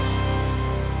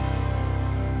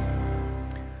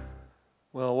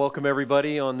Welcome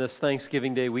everybody on this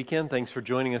Thanksgiving Day weekend. Thanks for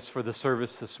joining us for the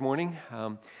service this morning.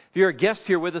 If you're a guest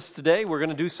here with us today, we're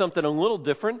going to do something a little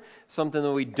different, something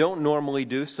that we don't normally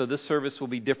do, so this service will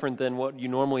be different than what you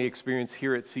normally experience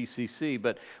here at CCC.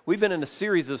 But we've been in a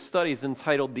series of studies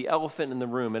entitled The Elephant in the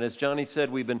Room, and as Johnny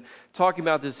said, we've been talking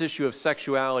about this issue of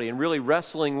sexuality and really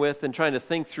wrestling with and trying to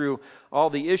think through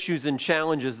all the issues and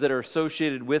challenges that are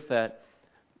associated with that.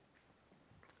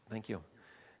 Thank you.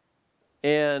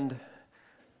 And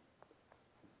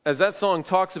as that song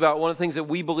talks about, one of the things that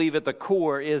we believe at the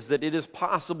core is that it is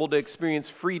possible to experience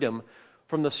freedom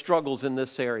from the struggles in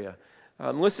this area.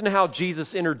 Listen to how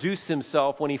Jesus introduced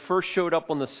himself when he first showed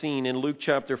up on the scene in Luke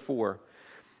chapter 4.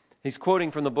 He's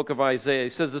quoting from the book of Isaiah. He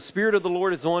says, "The Spirit of the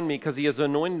Lord is on me because he has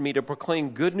anointed me to proclaim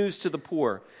good news to the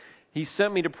poor. He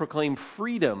sent me to proclaim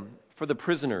freedom for the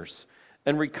prisoners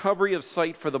and recovery of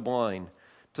sight for the blind,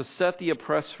 to set the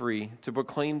oppressed free, to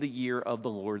proclaim the year of the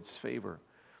Lord's favor."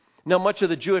 Now, much of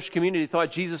the Jewish community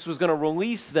thought Jesus was going to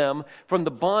release them from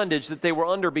the bondage that they were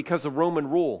under because of Roman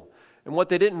rule. And what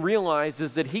they didn't realize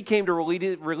is that he came to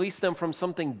release them from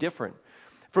something different,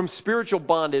 from spiritual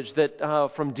bondage,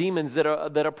 from demons that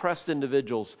oppressed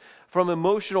individuals, from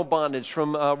emotional bondage,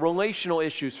 from relational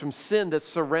issues, from sin that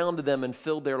surrounded them and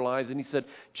filled their lives. And he said,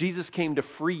 Jesus came to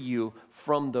free you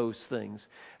from those things.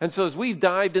 And so as we've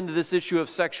dived into this issue of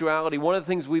sexuality, one of the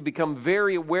things we've become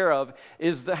very aware of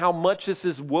is how much this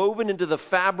is woven into the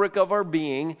fabric of our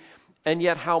being, and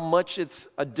yet how much it's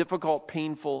a difficult,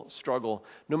 painful struggle,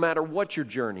 no matter what your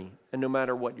journey and no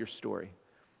matter what your story.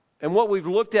 And what we've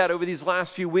looked at over these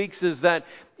last few weeks is that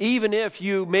even if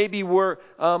you maybe were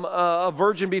a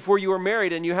virgin before you were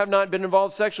married and you have not been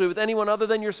involved sexually with anyone other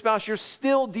than your spouse, you're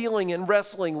still dealing and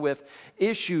wrestling with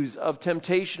issues of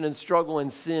temptation and struggle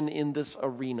and sin in this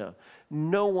arena.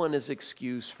 No one is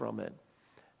excused from it.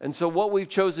 And so what we've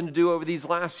chosen to do over these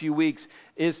last few weeks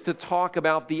is to talk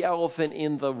about the elephant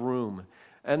in the room.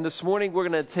 And this morning we're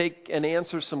going to take and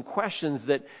answer some questions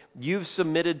that you've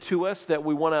submitted to us that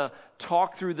we want to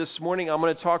talk through this morning. I'm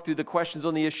going to talk through the questions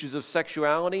on the issues of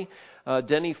sexuality.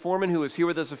 Denny Foreman, who was here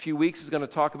with us a few weeks, is going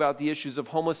to talk about the issues of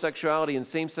homosexuality and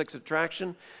same-sex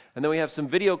attraction. And then we have some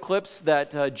video clips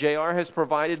that JR has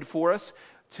provided for us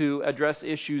to address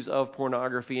issues of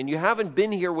pornography. And you haven't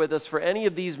been here with us for any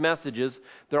of these messages.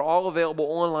 They're all available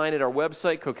online at our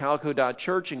website,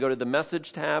 cocalico.church, and go to the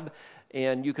message tab.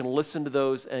 And you can listen to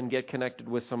those and get connected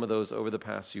with some of those over the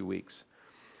past few weeks.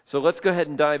 So let's go ahead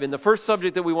and dive in. The first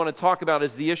subject that we want to talk about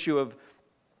is the issue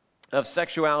of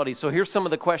sexuality. So here's some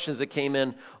of the questions that came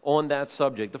in on that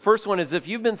subject. The first one is,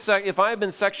 if I've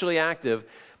been sexually active,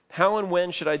 how and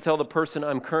when should I tell the person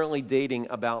I'm currently dating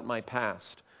about my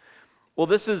past? Well,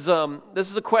 this is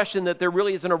a question that there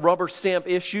really isn't a rubber stamp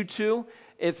issue to.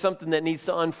 It's something that needs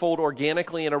to unfold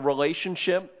organically in a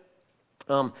relationship.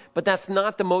 But that's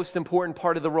not the most important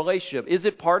part of the relationship. Is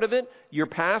it part of it? Your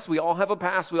past? We all have a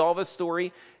past. We all have a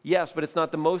story. Yes, but it's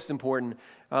not the most important.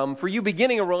 For you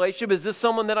beginning a relationship, is this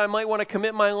someone that I might want to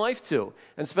commit my life to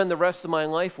and spend the rest of my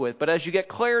life with? But as you get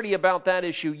clarity about that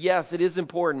issue, yes, it is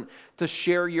important to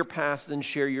share your past and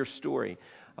share your story.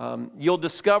 You'll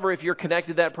discover if you're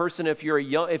connected to that person, if you're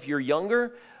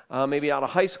younger, maybe out of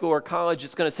high school or college,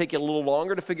 it's going to take you a little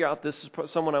longer to figure out this is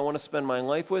someone I want to spend my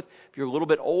life with. If you're a little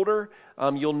bit older,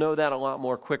 you'll know that a lot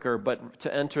more quicker, but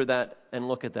to enter that and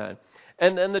look at that.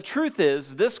 And the truth is,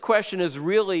 this question is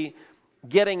really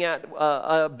getting at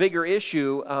a bigger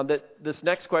issue that this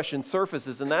next question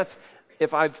surfaces, and that's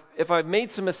if I've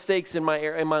made some mistakes in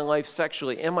my life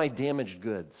sexually, am I damaged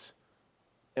goods?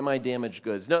 Am I damaged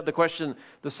goods? No,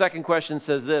 the second question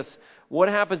says this: what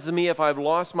happens to me if I've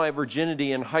lost my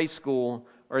virginity in high school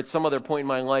or at some other point in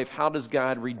my life? How does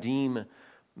God redeem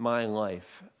my life?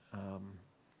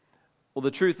 Well,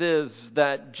 the truth is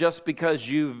that just because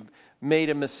you've made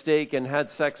a mistake and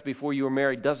had sex before you were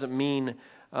married doesn't mean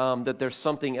that there's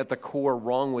something at the core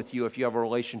wrong with you if you have a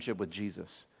relationship with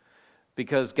Jesus.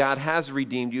 Because God has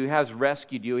redeemed you, He has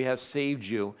rescued you, He has saved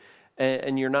you.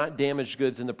 And you're not damaged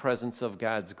goods in the presence of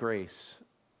God's grace.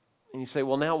 And you say,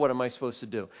 well, now what am I supposed to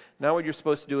do? Now what you're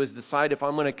supposed to do is decide if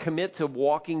I'm going to commit to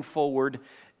walking forward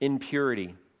in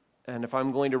purity. And if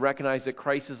I'm going to recognize that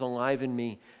Christ is alive in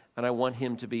me and I want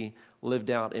Him to be lived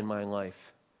out in my life.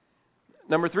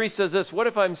 Number 3 says this: what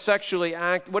if I was sexually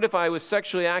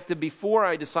active before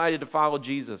I decided to follow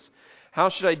Jesus? How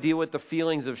should I deal with the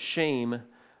feelings of shame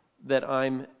that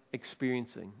I'm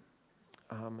experiencing?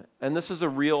 And this is a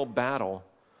real battle.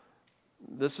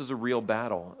 This is a real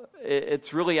battle.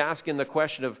 It's really asking the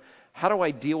question of, how do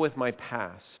I deal with my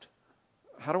past?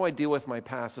 How do I deal with my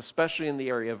past, especially in the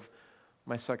area of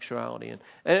my sexuality?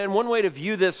 And one way to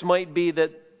view this might be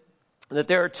that that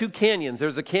there are two canyons.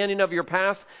 There's a canyon of your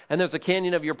past and there's a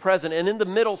canyon of your present. And in the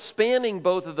middle, spanning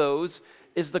both of those,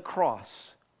 is the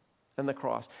cross. And the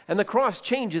cross. And the cross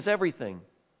changes everything.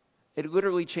 It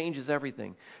literally changes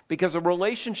everything. Because a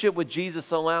relationship with Jesus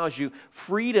allows you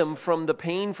freedom from the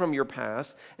pain from your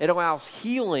past. It allows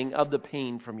healing of the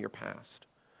pain from your past.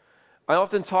 I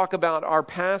often talk about our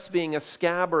past being a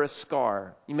scab or a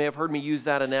scar. You may have heard me use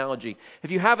that analogy.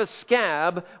 If you have a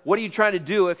scab, what do you try to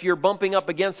do if you're bumping up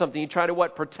against something? You try to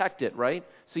what? Protect it, right?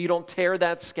 So you don't tear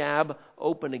that scab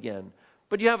open again.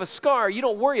 But you have a scar, you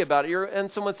don't worry about it.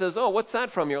 And someone says, oh, what's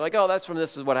that from? You're like, oh, that's from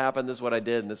this is what happened, this is what I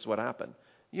did, and this is what happened.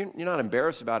 You're not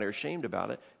embarrassed about it or ashamed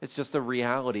about it. It's just the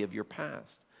reality of your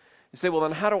past. You say, well,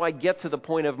 then how do I get to the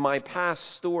point of my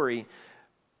past story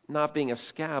not being a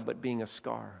scab, but being a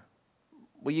scar?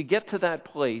 Well, you get to that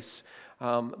place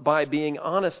by being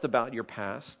honest about your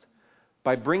past,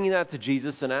 by bringing that to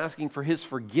Jesus and asking for His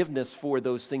forgiveness for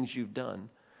those things you've done,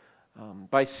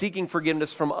 by seeking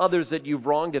forgiveness from others that you've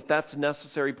wronged, if that's a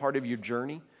necessary part of your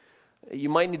journey. You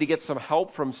might need to get some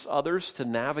help from others to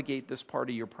navigate this part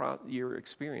of your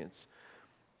experience.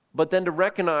 But then to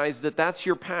recognize that that's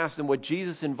your past, and what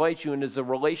Jesus invites you in is a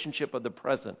relationship of the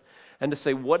present. And to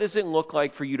say, what does it look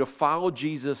like for you to follow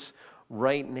Jesus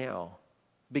right now?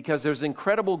 Because there's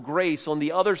incredible grace on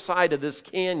the other side of this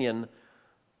canyon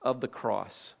of the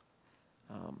cross.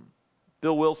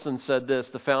 Bill Wilson said this,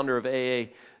 the founder of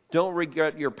AA, don't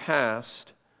regret your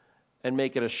past and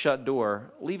make it a shut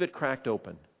door. Leave it cracked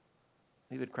open.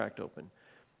 Leave it cracked open.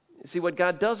 See, what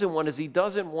God doesn't want is He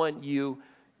doesn't want you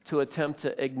to attempt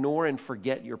to ignore and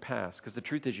forget your past. Because the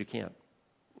truth is you can't.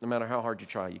 No matter how hard you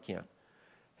try, you can't.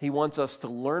 He wants us to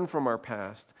learn from our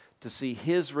past, to see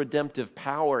His redemptive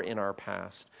power in our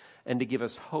past, and to give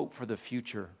us hope for the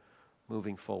future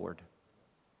moving forward.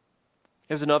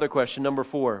 Here's another question, number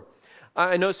 4.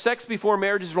 I know sex before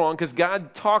marriage is wrong because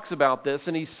God talks about this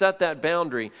and He set that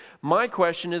boundary. My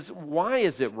question is, why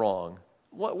is it wrong?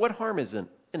 What harm is in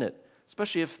it?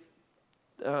 Especially if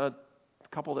a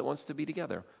couple that wants to be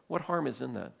together. What harm is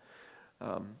in that?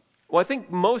 Well, I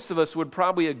think most of us would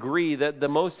probably agree that the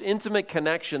most intimate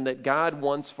connection that God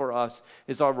wants for us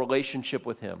is our relationship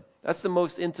with Him. That's the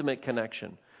most intimate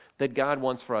connection that God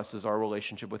wants for us, is our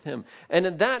relationship with Him. And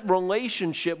in that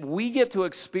relationship, we get to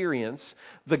experience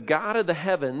the God of the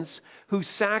heavens who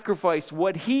sacrificed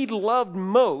what He loved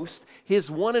most, His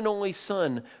one and only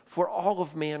Son, for all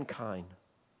of mankind.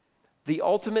 The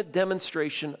ultimate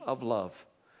demonstration of love.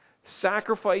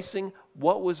 Sacrificing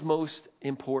what was most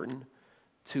important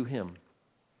to Him.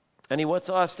 And He wants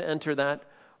us to enter that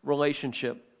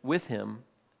relationship with Him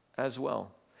as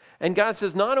well. And God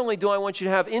says, not only do I want you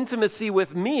to have intimacy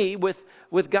with me, with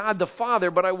God the Father,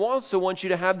 but I also want you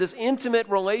to have this intimate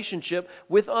relationship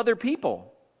with other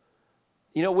people.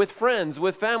 You know, with friends,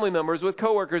 with family members, with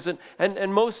coworkers,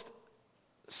 and most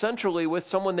centrally with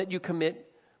someone that you commit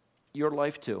your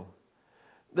life to.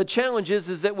 The challenge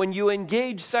is that when you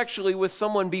engage sexually with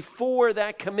someone before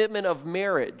that commitment of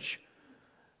marriage,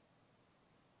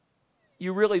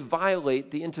 you really violate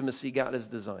the intimacy God has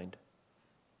designed.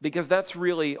 Because that's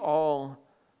really all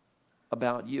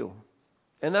about you.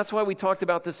 And that's why we talked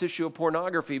about this issue of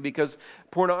pornography, because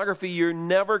pornography, you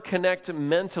never connect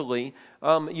mentally,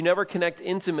 you never connect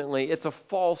intimately. It's a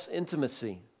false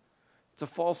intimacy. It's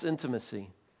a false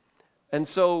intimacy. And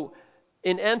so,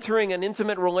 in entering an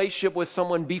intimate relationship with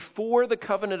someone before the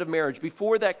covenant of marriage,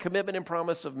 before that commitment and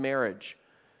promise of marriage,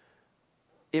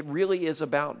 it really is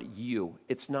about you.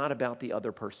 It's not about the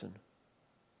other person.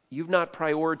 You've not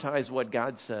prioritized what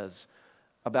God says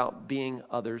about being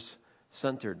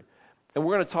others-centered. And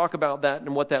we're going to talk about that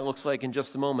and what that looks like in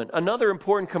just a moment. Another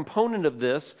important component of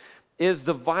this is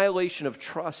the violation of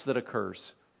trust that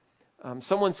occurs.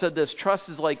 Someone said this, trust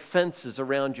is like fences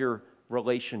around your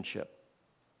relationship.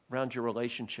 Around your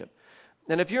relationship.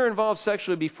 And if you're involved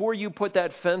sexually, before you put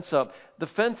that fence up, the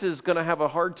fence is going to have a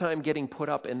hard time getting put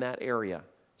up in that area.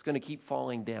 It's going to keep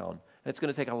falling down. And it's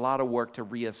going to take a lot of work to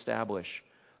reestablish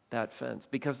that fence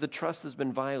because the trust has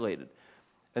been violated.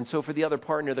 And so for the other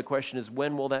partner, the question is,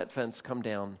 when will that fence come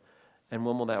down and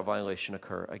when will that violation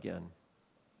occur again?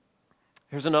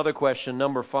 Here's another question,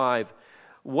 number 5.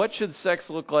 What should sex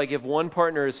look like if one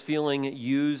partner is feeling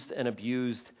used and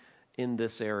abused in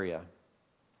this area?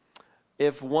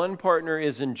 If one partner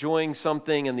is enjoying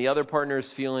something and the other partner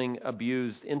is feeling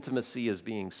abused, intimacy is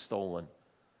being stolen.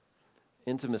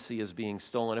 Intimacy is being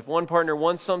stolen. If one partner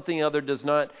wants something, the other does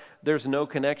not, there's no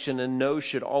connection, and no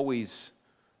should always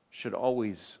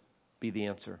be the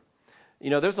answer.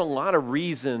 You know, there's a lot of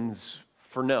reasons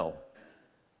for no.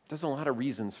 There's a lot of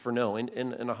reasons for no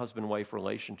in a husband-wife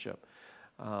relationship.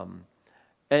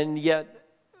 And yet,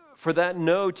 For that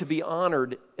no to be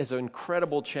honored is an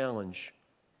incredible challenge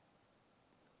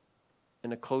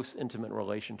in a close, intimate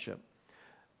relationship.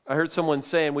 I heard someone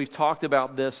say, and we've talked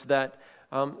about this, that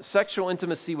sexual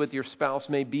intimacy with your spouse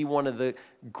may be one of the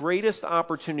greatest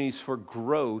opportunities for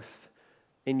growth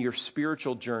in your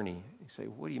spiritual journey. You say,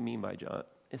 what do you mean by John?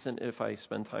 Isn't if I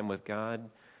spend time with God?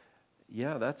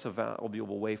 Yeah, that's a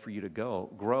valuable way for you to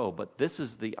grow. But this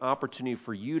is the opportunity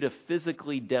for you to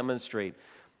physically demonstrate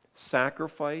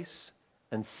sacrifice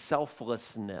and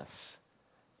selflessness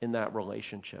in that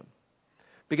relationship.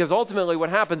 Because ultimately what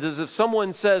happens is if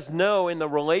someone says no in the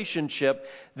relationship,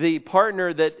 the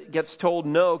partner that gets told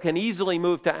no can easily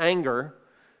move to anger,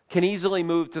 can easily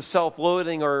move to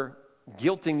self-loathing or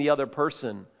guilting the other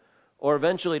person, or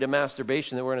eventually to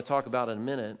masturbation that we're going to talk about in a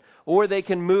minute. Or they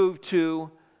can move to,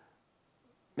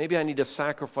 maybe I need to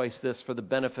sacrifice this for the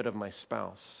benefit of my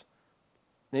spouse.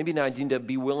 Maybe I need to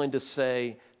be willing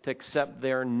to accept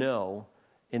their no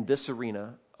in this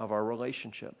arena of our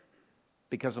relationship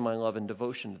because of my love and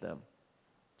devotion to them.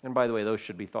 And by the way, those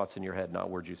should be thoughts in your head, not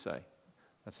words you say.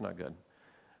 That's not good.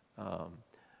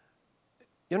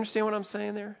 You understand what I'm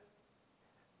saying there?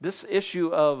 This issue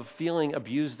of feeling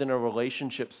abused in a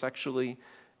relationship sexually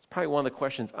is probably one of the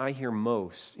questions I hear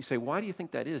most. You say, why do you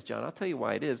think that is, John? I'll tell you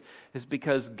why it is. It's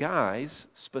because guys,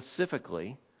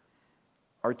 specifically,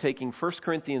 are taking 1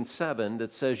 Corinthians 7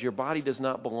 that says your body does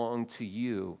not belong to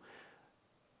you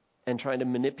and trying to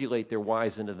manipulate their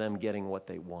wives into them getting what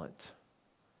they want.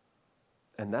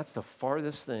 And that's the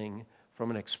farthest thing from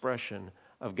an expression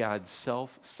of God's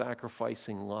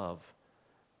self-sacrificing love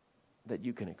that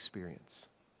you can experience.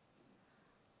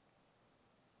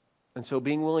 And so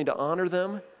being willing to honor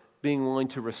them, being willing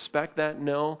to respect that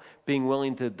no, being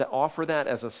willing to offer that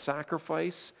as a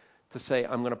sacrifice, to say,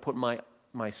 I'm going to put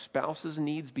my spouse's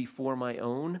needs before my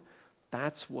own,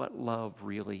 that's what love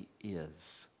really is.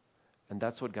 And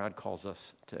that's what God calls us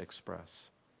to express.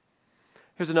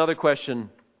 Here's another question.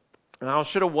 How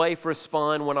should a wife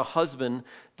respond when a husband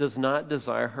does not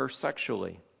desire her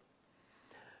sexually?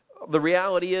 The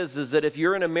reality is that if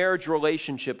you're in a marriage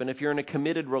relationship and if you're in a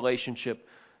committed relationship,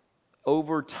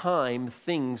 over time,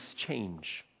 things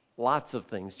change. Lots of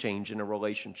things change in a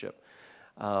relationship.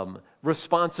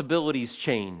 Responsibilities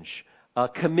change.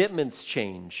 Commitments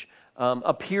change.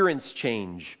 Appearance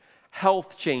change.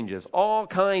 Health changes. All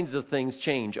kinds of things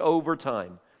change over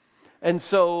time. And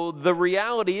so the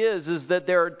reality is that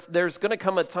there's going to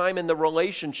come a time in the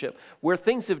relationship where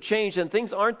things have changed and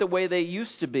things aren't the way they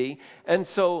used to be. And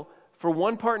so for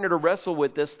one partner to wrestle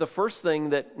with this, the first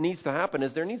thing that needs to happen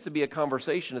is there needs to be a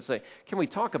conversation to say, can we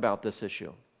talk about this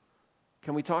issue?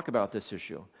 Can we talk about this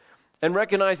issue? And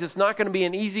recognize it's not going to be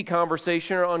an easy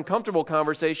conversation or uncomfortable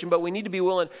conversation, but we need to be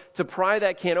willing to pry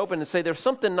that can open and say, there's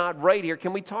something not right here.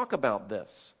 Can we talk about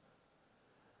this?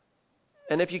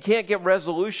 And if you can't get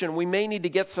resolution, we may need to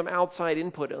get some outside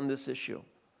input on this issue.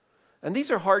 And these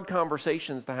are hard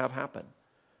conversations to have happen.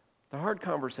 They're hard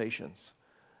conversations.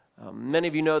 Many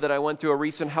of you know that I went through a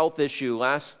recent health issue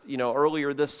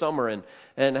earlier this summer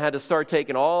and had to start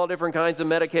taking all different kinds of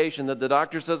medication that the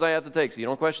doctor says I have to take. So you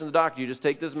don't question the doctor, you just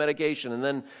take this medication and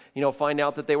then, find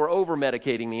out that they were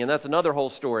over-medicating me. And that's another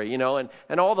whole story,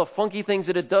 and all the funky things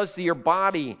that it does to your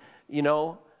body,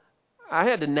 I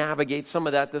had to navigate some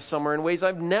of that this summer in ways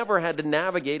I've never had to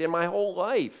navigate in my whole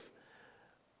life.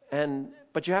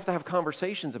 But you have to have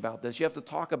conversations about this. You have to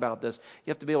talk about this.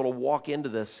 You have to be able to walk into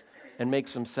this and make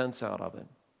some sense out of it.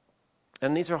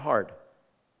 And these are hard.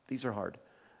 These are hard.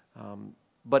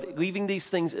 But leaving these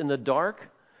things in the dark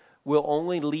will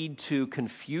only lead to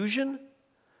confusion,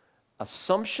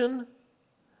 assumption,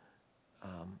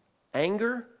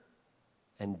 anger,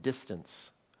 and distance.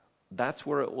 That's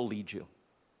where it will lead you.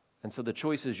 And so the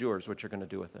choice is yours, what you're going to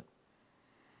do with it.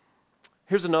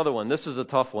 Here's another one. This is a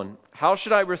tough one. How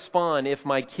should I respond if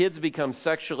my kids become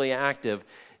sexually active,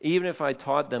 even if I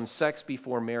taught them sex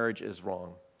before marriage is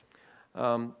wrong?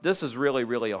 This is really,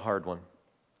 really a hard one.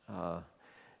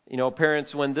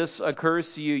 Parents, when this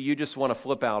occurs to you, you just want to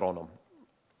flip out on them.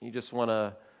 You just want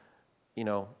to,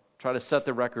 try to set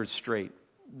the record straight.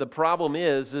 The problem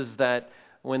is that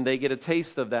when they get a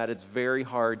taste of that, it's very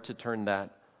hard to turn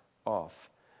that off.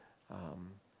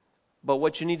 But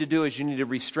what you need to do is you need to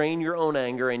restrain your own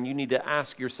anger and you need to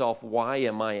ask yourself, why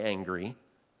am I angry?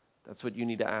 That's what you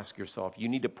need to ask yourself. You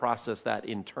need to process that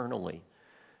internally.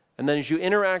 And then as you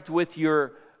interact with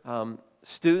your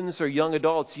students or young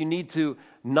adults, you need to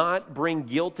not bring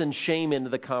guilt and shame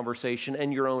into the conversation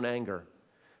and your own anger.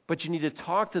 But you need to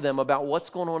talk to them about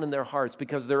what's going on in their hearts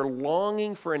because they're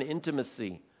longing for an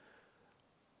intimacy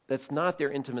that's not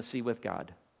their intimacy with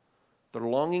God. They're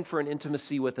longing for an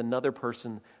intimacy with another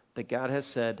person that God has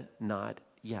said, not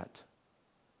yet.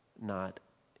 Not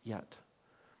yet.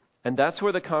 And that's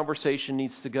where the conversation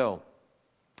needs to go.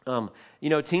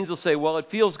 Teens will say, well, it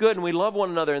feels good and we love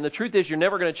one another. And the truth is, you're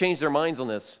never going to change their minds on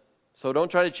this. So don't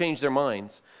try to change their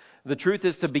minds. The truth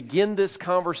is to begin this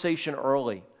conversation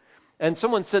early. And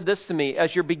someone said this to me,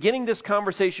 as you're beginning this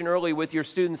conversation early with your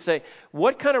students, say,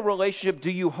 what kind of relationship do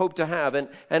you hope to have?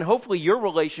 And hopefully your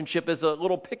relationship is a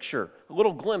little picture, a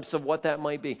little glimpse of what that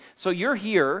might be. So you're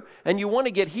here and you want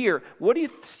to get here. What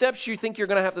steps you think you're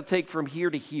going to have to take from here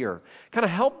to here? Kind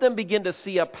of help them begin to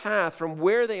see a path from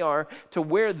where they are to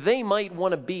where they might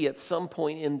want to be at some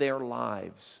point in their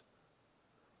lives.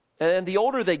 And the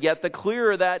older they get, the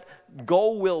clearer that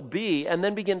goal will be, and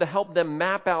then begin to help them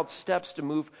map out steps to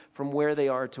move from where they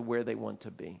are to where they want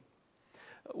to be.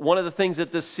 One of the things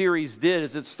that this series did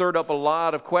is it stirred up a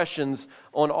lot of questions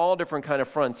on all different kind of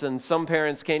fronts. And some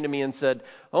parents came to me and said,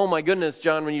 oh my goodness,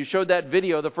 John, when you showed that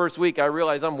video the first week, I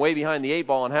realized I'm way behind the eight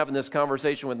ball on having this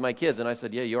conversation with my kids. And I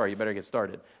said, yeah, you are. You better get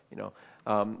started.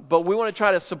 But we want to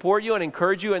try to support you and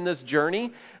encourage you in this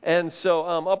journey. And so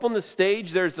up on the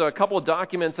stage, there's a couple of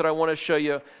documents that I want to show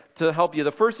you to help you.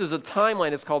 The first is a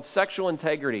timeline. It's called Sexual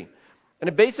Integrity. And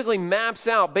it basically maps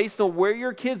out, based on where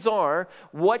your kids are,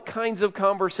 what kinds of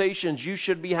conversations you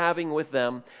should be having with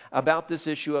them about this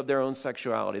issue of their own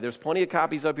sexuality. There's plenty of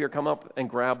copies up here. Come up and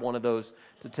grab one of those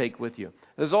to take with you.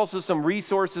 There's also some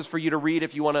resources for you to read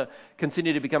if you want to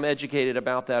continue to become educated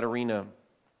about that arena.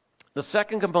 The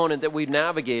second component that we've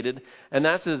navigated, and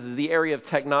that's the area of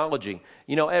technology.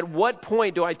 At what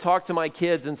point do I talk to my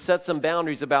kids and set some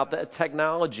boundaries about the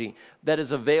technology that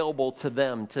is available to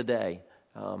them today?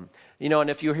 And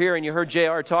if you're here and you heard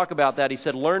JR talk about that, he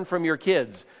said, learn from your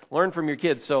kids. Learn from your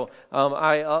kids. So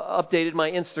I updated my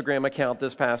Instagram account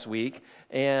this past week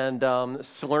and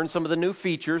learned some of the new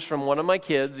features from one of my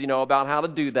kids, about how to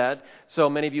do that. So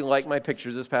many of you liked my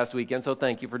pictures this past weekend, so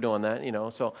thank you for doing that.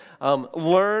 So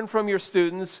learn from your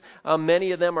students.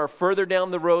 Many of them are further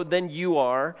down the road than you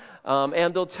are,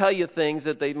 and they'll tell you things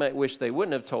that they might wish they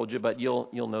wouldn't have told you, but you'll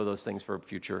know those things for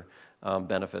future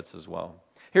benefits as well.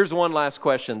 Here's one last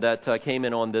question that came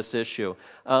in on this issue.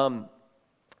 What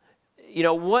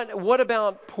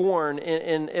about porn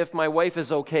and if my wife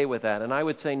is okay with that? And I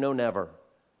would say no, never.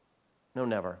 No,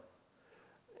 never.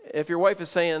 If your wife is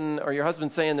saying or your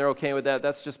husband's saying they're okay with that,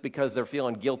 that's just because they're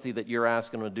feeling guilty that you're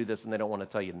asking them to do this and they don't want to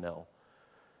tell you no.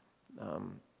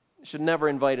 You should never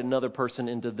invite another person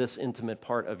into this intimate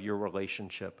part of your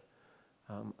relationship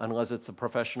unless it's a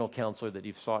professional counselor that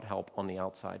you've sought help on the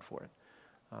outside for it.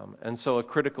 And so a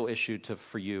critical issue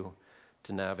for you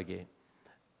to navigate.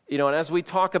 And as we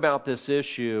talk about this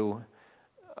issue,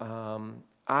 I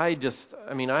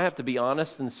have to be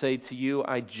honest and say to you,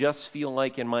 I just feel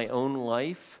like in my own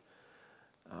life,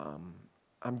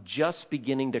 I'm just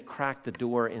beginning to crack the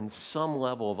door in some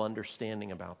level of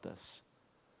understanding about this.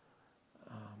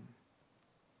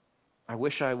 I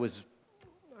wish I was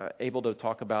able to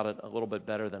talk about it a little bit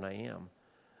better than I am,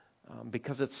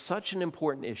 because it's such an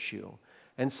important issue.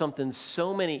 And something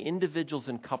so many individuals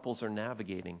and couples are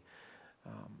navigating.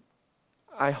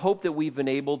 I hope that we've been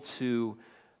able to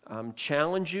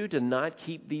challenge you to not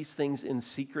keep these things in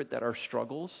secret that are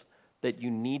struggles, that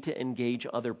you need to engage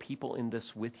other people in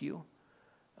this with you.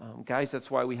 Guys,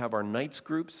 that's why we have our nights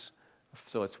groups.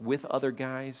 So it's with other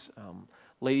guys.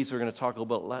 Ladies, we're going to talk a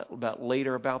little bit about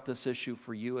later about this issue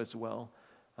for you as well.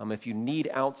 If you need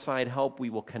outside help, we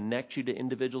will connect you to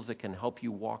individuals that can help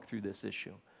you walk through this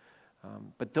issue.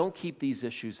 But don't keep these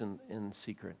issues in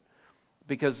secret,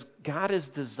 because God has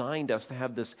designed us to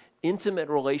have this intimate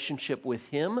relationship with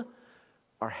Him,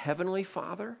 our Heavenly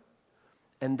Father.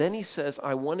 And then He says,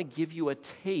 I want to give you a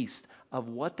taste of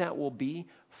what that will be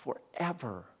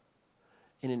forever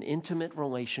in an intimate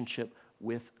relationship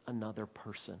with another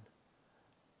person.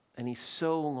 And He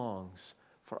so longs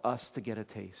for us to get a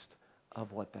taste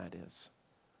of what that is.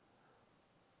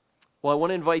 Well, I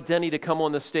want to invite Denny to come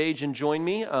on the stage and join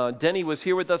me. Denny was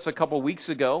here with us a couple weeks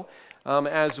ago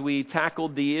as we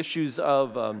tackled the issues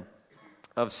of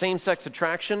same-sex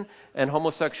attraction and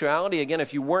homosexuality. Again,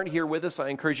 if you weren't here with us, I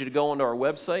encourage you to go onto our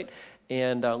website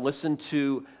and listen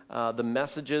to the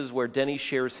messages where Denny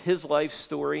shares his life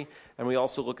story, and we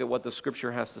also look at what the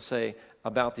Scripture has to say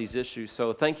about these issues.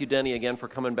 So thank you, Denny, again for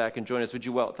coming back and joining us. Would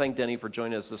you thank Denny for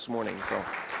joining us this morning?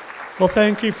 Well,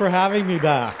 thank you for having me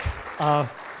back.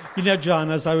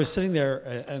 John, as I was sitting there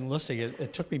and listening,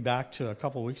 it took me back to a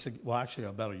couple of weeks ago, well, actually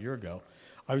about a year ago.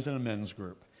 I was in a men's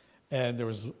group, and there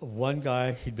was one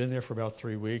guy, he'd been there for about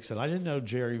 3 weeks, and I didn't know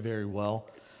Jerry very well,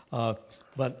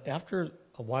 but after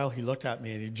a while he looked at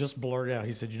me and he just blurted out,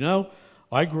 he said,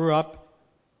 I grew up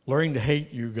learning to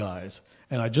hate you guys,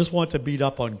 and I just want to beat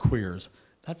up on queers.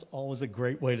 That's always a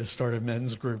great way to start a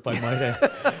men's group, I might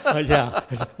add. Yeah.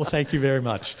 Well, thank you very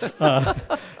much. But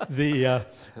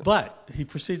he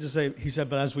proceeded to say, he said,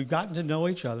 but as we've gotten to know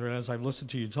each other and as I've listened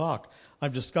to you talk,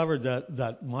 I've discovered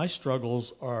that my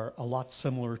struggles are a lot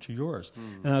similar to yours.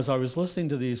 And as I was listening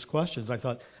to these questions, I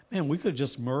thought, man, we could have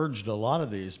just merged a lot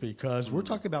of these because we're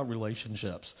talking about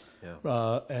relationships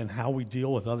and how we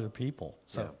deal with other people.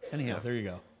 So anyhow, there you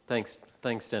go.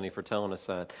 Thanks, Denny, for telling us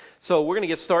that. So we're going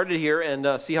to get started here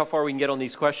and see how far we can get on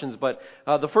these questions. But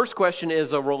the first question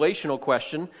is a relational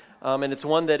question, and it's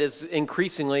one that is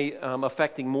increasingly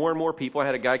affecting more and more people. I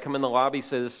had a guy come in the lobby,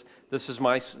 says, "This is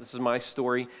my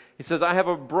story." He says, "I have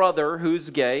a brother who's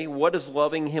gay. What does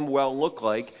loving him well look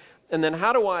like? And then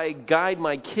how do I guide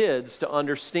my kids to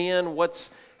understand what's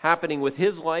happening with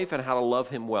his life and how to love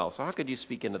him well?" So how could you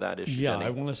speak into that issue? Yeah, Denny? I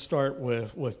want to start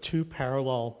with two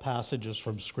parallel passages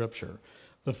from Scripture.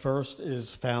 The first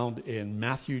is found in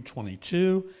Matthew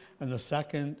 22, and the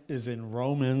second is in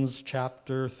Romans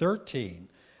chapter 13.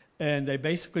 And they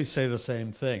basically say the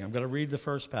same thing. I'm going to read the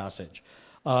first passage.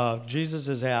 Jesus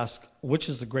is asked, which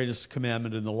is the greatest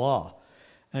commandment in the law?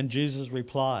 And Jesus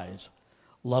replies,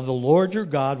 love the Lord your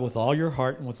God with all your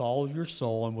heart and with all of your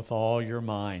soul and with all your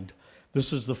mind.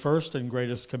 This is the first and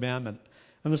greatest commandment.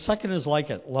 And the second is like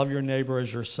it, love your neighbor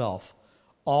as yourself.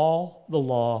 All the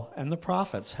law and the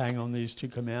prophets hang on these two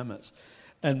commandments.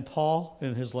 And Paul,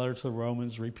 in his letter to the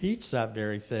Romans, repeats that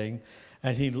very thing.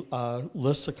 And he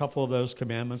lists a couple of those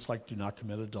commandments, like do not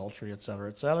commit adultery, et cetera,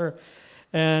 et cetera.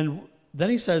 And then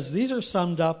he says, these are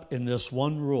summed up in this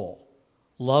one rule.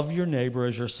 Love your neighbor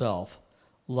as yourself.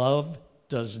 Love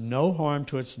does no harm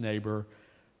to its neighbor.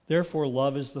 Therefore,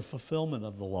 love is the fulfillment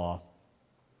of the law.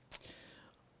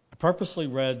 I purposely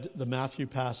read the Matthew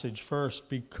passage first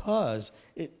because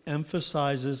it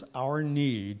emphasizes our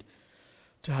need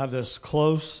to have this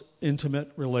close,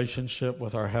 intimate relationship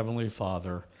with our Heavenly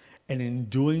Father, and in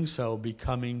doing so,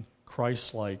 becoming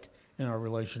Christ-like in our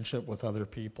relationship with other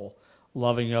people,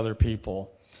 loving other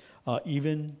people,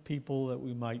 even people that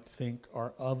we might think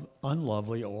are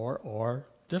unlovely or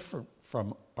different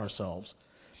from ourselves.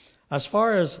 As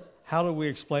far as how do we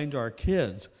explain to our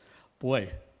kids, boy,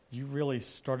 you really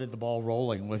started the ball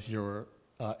rolling with your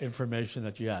information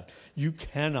that you had. You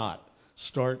cannot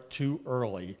start too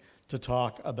early to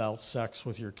talk about sex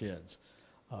with your kids.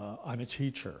 I'm a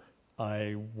teacher.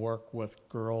 I work with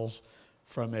girls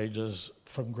from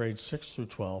grade 6 through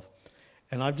 12,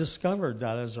 and I've discovered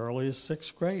that as early as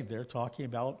 6th grade, they're talking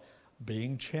about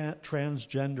being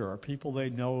transgender or people they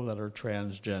know that are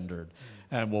transgendered.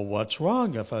 And, well, what's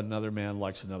wrong if another man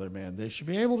likes another man? They should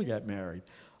be able to get married.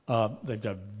 They've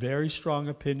got very strong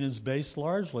opinions based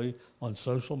largely on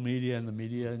social media and the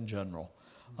media in general.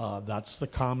 That's the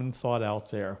common thought out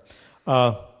there.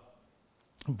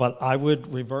 But I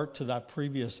would revert to that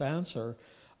previous answer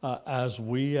as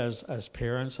we, as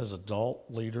parents, as adult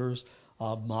leaders,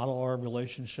 model our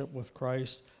relationship with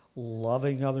Christ,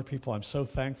 loving other people. I'm so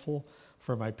thankful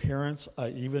for my parents,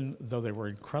 even though they were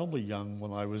incredibly young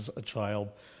when I was a child.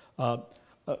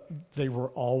 They were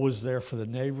always there for the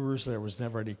neighbors. There was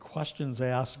never any questions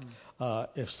asked.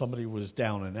 If somebody was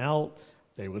down and out,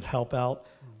 they would help out.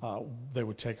 They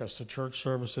would take us to church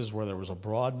services where there was a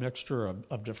broad mixture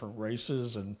of different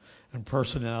races and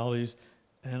personalities.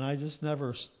 And I just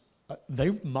never...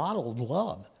 they modeled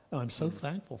love. And I'm so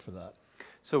thankful for that.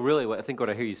 So really, I think what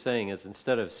I hear you saying is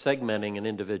instead of segmenting an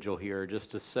individual here,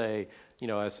 just to say,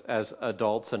 as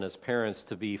adults and as parents,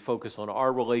 to be focused on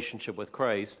our relationship with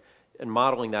Christ and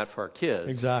modeling that for our kids.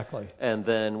 Exactly. And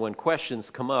then when questions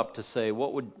come up, to say,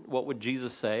 what would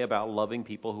Jesus say about loving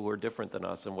people who are different than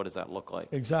us, and what does that look like?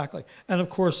 Exactly. And of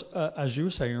course, as you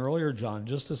were saying earlier, John,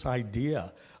 just this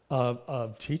idea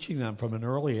of teaching them from an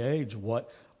early age what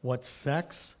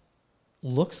sex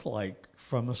looks like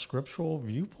from a scriptural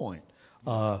viewpoint.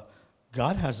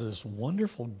 God has this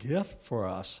wonderful gift for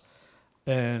us,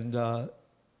 and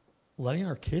letting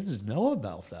our kids know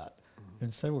about that.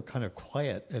 Instead, we're kind of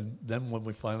quiet, and then when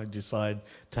we finally decide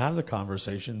to have the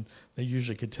conversation, they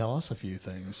usually could tell us a few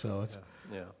things. So it's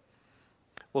yeah.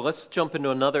 Well, let's jump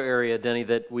into another area, Denny,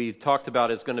 that we talked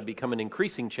about is going to become an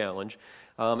increasing challenge.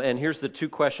 And here's the two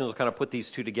questions. We'll kind of put these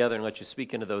two together and let you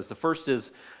speak into those. The first is,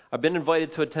 I've been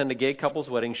invited to attend a gay couple's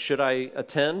wedding. Should I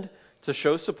attend to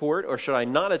show support, or should I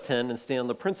not attend and stand on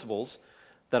the principles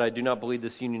that I do not believe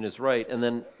this union is right? And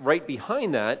then right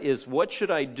behind that is, what should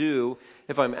I do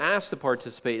if I'm asked to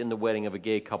participate in the wedding of a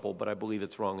gay couple, but I believe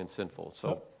it's wrong and sinful?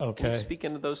 So okay. Can you speak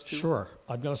into those two? Sure.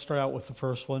 I'm going to start out with the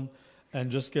first one.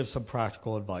 and just give some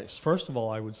practical advice. First of all,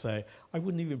 I would say I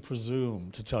wouldn't even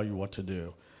presume to tell you what to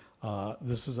do.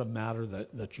 This is a matter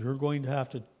that you're going to have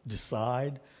to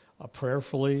decide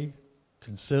prayerfully,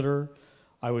 consider.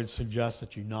 I would suggest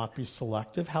that you not be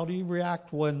selective. How do you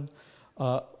react when,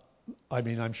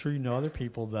 I'm sure you know other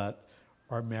people that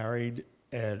are married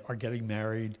and are getting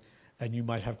married, and you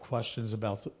might have questions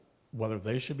about whether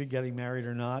they should be getting married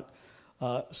or not.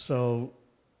 So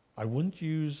I wouldn't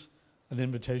use an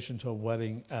invitation to a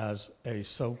wedding as a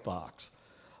soapbox.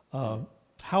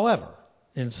 However,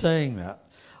 in saying that,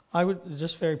 I would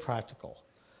just very practical.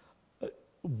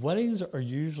 Wedding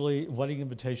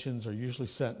invitations are usually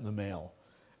sent in the mail.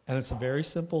 And it's a very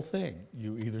simple thing.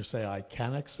 You either say, I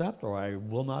can accept, or I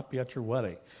will not be at your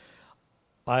wedding.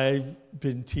 I've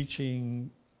been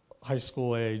teaching high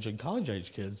school age and college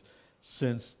age kids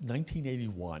since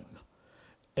 1981.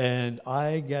 And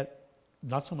I get,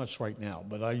 not so much right now,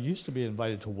 but I used to be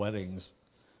invited to weddings.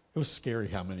 It was scary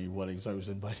how many weddings I was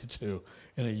invited to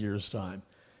in a year's time.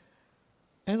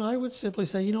 And I would simply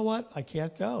say, you know what, I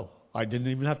can't go. I didn't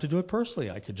even have to do it personally.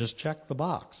 I could just check the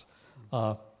box.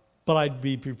 But I'd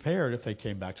be prepared if they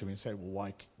came back to me and said,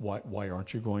 well, why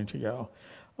aren't you going to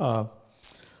go?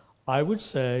 I would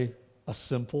say a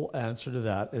simple answer to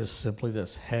that is simply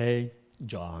this. Hey,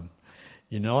 John,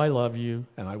 you know I love you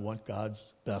and I want God's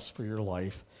best for your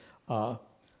life.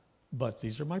 But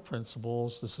these are my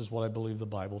principles. This is what I believe the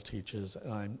Bible teaches.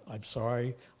 And I'm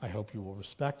sorry. I hope you will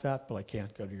respect that, but I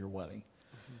can't go to your wedding.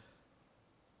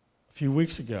 A few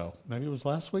weeks ago, maybe it was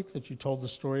last week, that you told the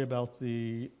story about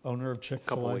the owner of Chick-fil-A. A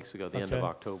couple of weeks ago, the end of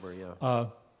October,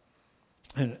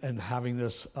 and having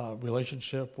this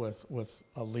relationship with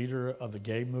a leader of the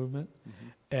gay movement.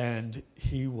 And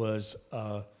he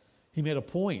made a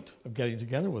point of getting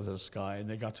together with this guy, and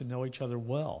they got to know each other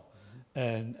well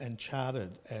and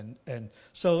chatted. And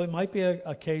so it might be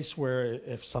a case where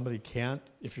if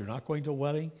you're not going to a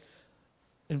wedding,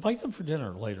 invite them for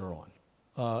dinner later on.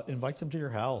 Invite them to your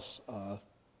house.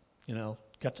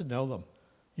 Get to know them.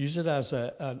 Use it as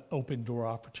an open door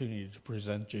opportunity to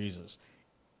present Jesus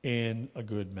in a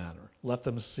good manner. Let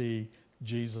them see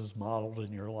Jesus modeled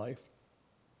in your life.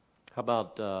 How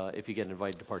about if you get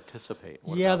invited to participate?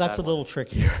 That's a little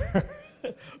trickier.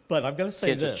 But I'm going to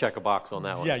say this. You can't just check a box on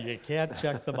that one. Yeah, you can't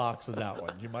check the box on that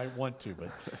one. You might want to,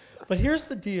 but here's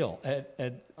the deal.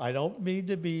 And I don't mean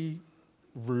to be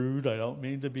rude. I don't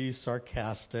mean to be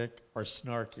sarcastic or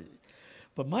snarky.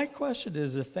 But my question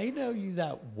is, if they know you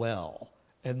that well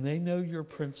and they know your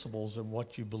principles and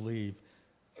what you believe,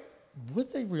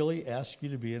 would they really ask you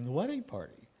to be in the wedding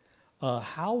party?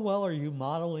 How well are you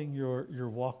modeling your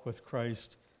walk with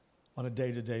Christ on a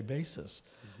day-to-day basis?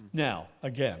 Now,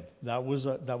 again, that was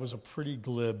a pretty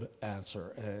glib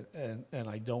answer, and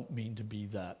I don't mean to be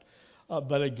that.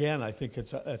 But again, I think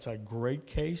it's a great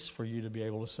case for you to be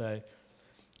able to say,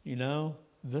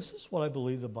 this is what I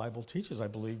believe the Bible teaches. I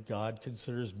believe God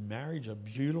considers marriage a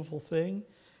beautiful thing.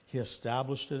 He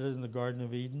established it in the Garden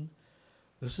of Eden.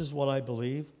 This is what I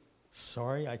believe.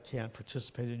 Sorry, I can't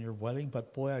participate in your wedding,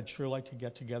 but boy, I'd sure like to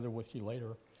get together with you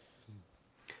later.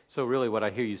 So really what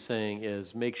I hear you saying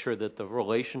is make sure that the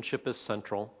relationship is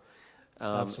central.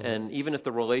 And even if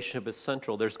the relationship is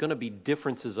central, there's going to be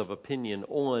differences of opinion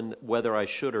on whether I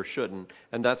should or shouldn't.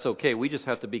 And that's okay. We just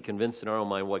have to be convinced in our own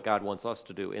mind what God wants us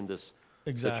to do in this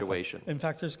situation. In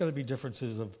fact, there's going to be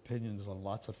differences of opinions on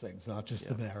lots of things, not just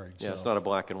the marriage. Yeah, it's not a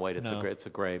black and white. It's a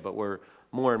gray. But we're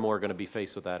more and more going to be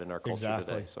faced with that in our culture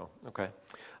today. So, okay.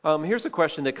 Here's a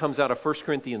question that comes out of 1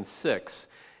 Corinthians 6.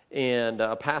 And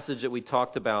a passage that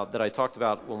I talked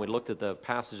about when we looked at the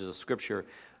passages of Scripture.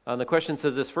 The question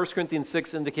says this: 1 Corinthians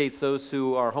 6 indicates those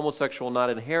who are homosexual not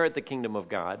inherit the kingdom of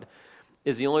God.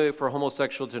 Is the only way for a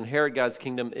homosexual to inherit God's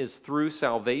kingdom is through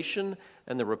salvation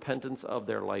and the repentance of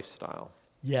their lifestyle?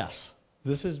 Yes.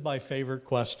 This is my favorite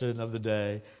question of the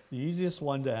day. The easiest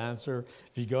one to answer.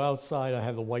 If you go outside, I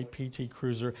have the white PT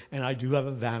Cruiser, and I do have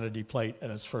a vanity plate,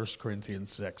 and it's 1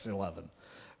 Corinthians 6:11.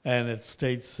 And it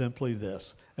states simply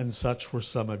this: and such were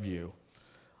some of you.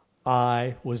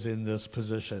 I was in this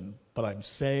position, but I'm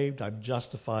saved, I'm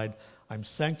justified, I'm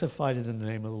sanctified in the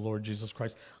name of the Lord Jesus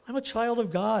Christ. I'm a child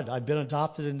of God. I've been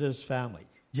adopted into His family.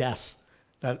 Yes,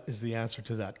 that is the answer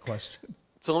to that question.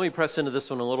 So let me press into this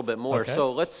one a little bit more. Okay.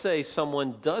 So let's say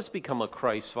someone does become a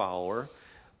Christ follower,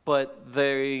 but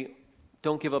they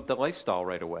don't give up the lifestyle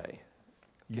right away.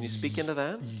 Can you speak into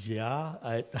that?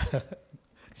 Yeah,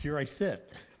 here I sit.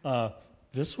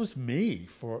 This was me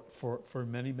for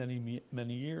many, many,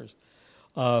 many years.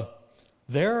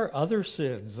 There are other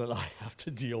sins that I have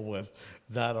to deal with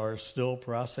that are still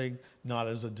pressing, not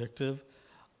as addictive.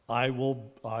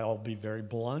 I'll be very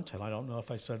blunt, and I don't know if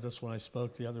I said this when I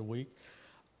spoke the other week.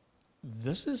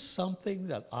 This is something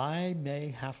that I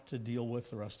may have to deal with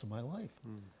the rest of my life.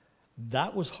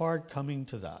 That was hard coming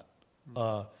to that,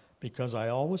 because I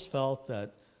always felt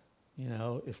that,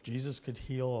 if Jesus could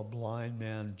heal a blind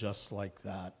man just like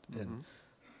that, and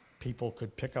people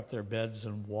could pick up their beds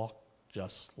and walk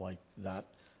just like that,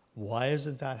 why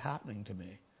isn't that happening to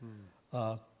me?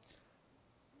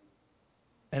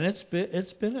 And it's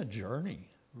been a journey.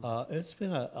 It's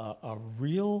been a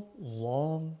real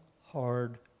long,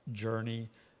 hard journey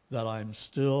that I'm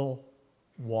still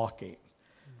walking.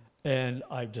 And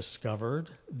I've discovered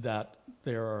that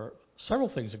there are several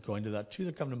things that go into that, too,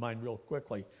 that come to mind real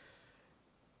quickly.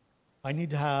 I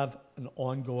need to have an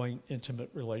ongoing,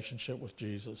 intimate relationship with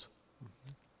Jesus.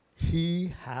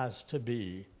 He has to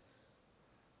be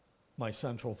my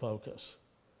central focus.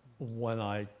 When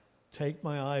I take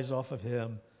my eyes off of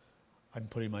him, I'm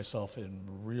putting myself in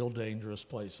real dangerous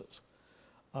places.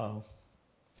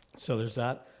 So there's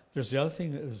that. There's the other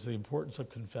thing that is the importance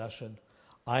of confession.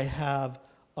 I have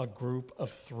a group of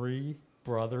 3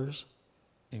 brothers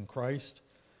in Christ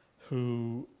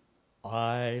who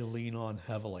I lean on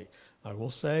heavily. I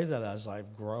will say that as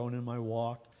I've grown in my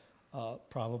walk,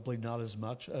 probably not as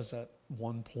much as at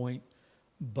one point,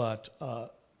 but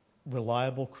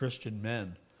reliable Christian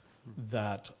men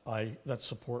that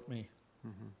support me.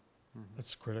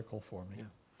 That's critical for me. Yeah.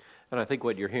 And I think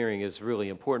what you're hearing is really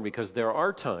important, because there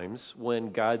are times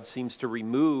when God seems to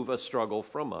remove a struggle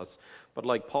from us. But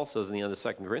like Paul says in the end of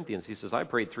 2 Corinthians, he says, I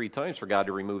prayed 3 times for God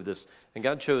to remove this. And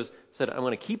God said, I'm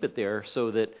going to keep it there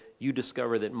so that you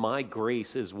discover that my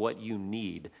grace is what you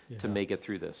need to make it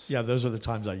through this. Yeah, those are the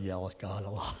times I yell at God a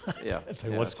lot. Yeah, Say,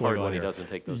 what's it's going hard on when here? he doesn't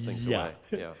take those things away.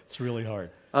 Yeah, it's really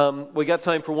hard. We got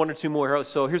time for 1 or 2 more.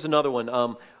 So here's another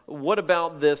one. What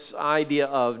about this idea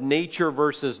of nature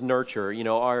versus nurture?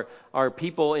 Are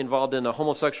people involved in a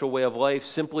homosexual way of life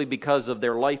simply because of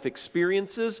their life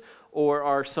experiences, or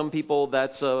are some people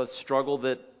that's a struggle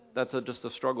just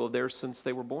a struggle of theirs since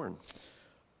they were born?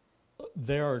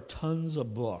 There are tons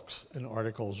of books and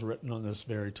articles written on this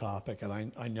very topic,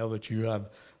 and I know that you have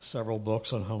several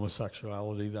books on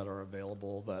homosexuality that are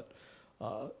available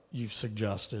that you've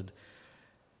suggested,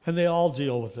 and they all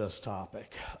deal with this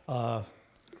topic.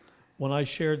 When I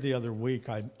shared the other week,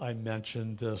 I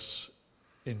mentioned this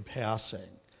in passing.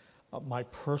 My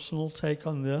personal take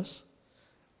on this,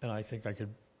 and I think I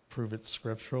could prove it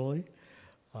scripturally,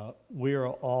 we are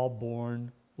all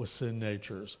born with sin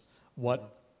natures.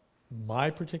 What my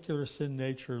particular sin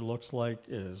nature looks like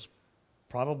is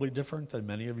probably different than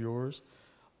many of yours,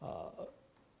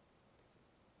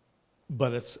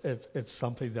 but it's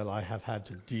something that I have had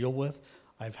to deal with.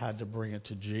 I've had to bring it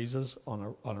to Jesus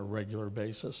on a regular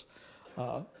basis.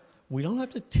 We don't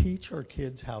have to teach our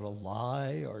kids how to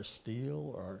lie or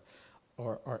steal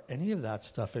or any of that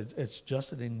stuff. It's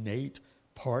just an innate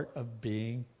part of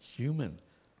being human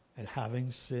and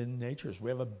having sin natures. We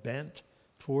have a bent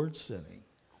towards sinning.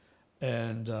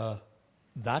 And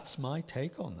that's my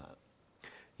take on that.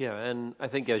 Yeah, and I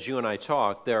think as you and I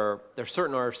talk, there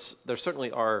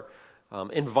certainly are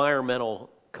environmental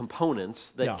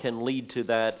components that can lead to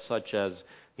that, such as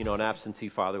an absentee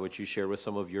father, which you shared with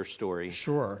some of your story.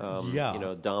 Sure.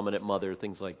 Dominant mother,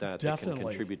 things like that. Definitely. That can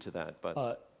contribute to that.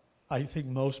 But I think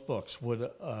most books would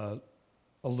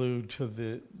allude to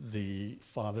the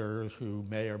father who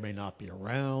may or may not be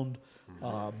around,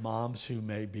 moms who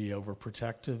may be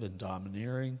overprotective and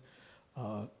domineering.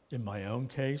 In my own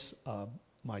case,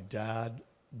 my dad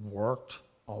worked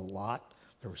a lot.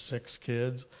 There were 6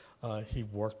 kids. He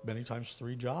worked many times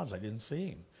 3 jobs. I didn't see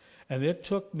him. And it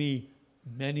took me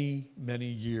many, many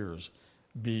years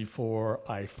before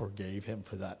I forgave him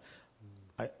for that.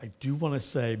 I do want to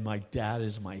say my dad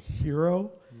is my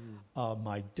hero.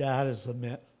 My dad is the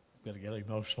man. I'm going to get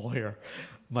emotional here.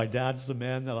 My dad's the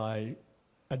man that I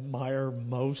admire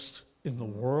most in the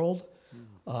world.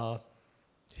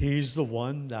 He's the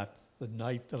one that the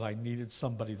night that I needed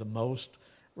somebody the most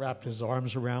wrapped his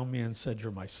arms around me and said,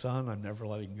 "You're my son. I'm never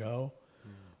letting go."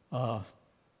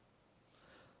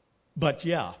 But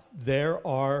yeah, there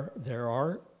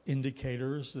are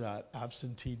indicators that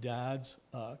absentee dads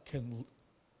can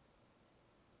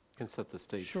set the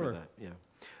stage Sure. for that. Yeah.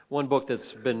 One book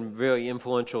that's been very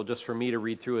influential just for me to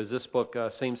read through is this book,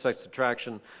 Same-Sex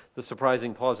Attraction, The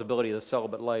Surprising Plausibility of the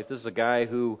Celibate Life. This is a guy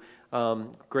who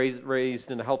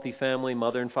raised in a healthy family,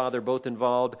 mother and father both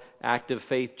involved, active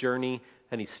faith journey,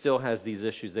 and he still has these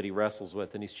issues that he wrestles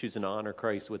with, and he's choosing to honor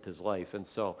Christ with his life. And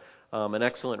so an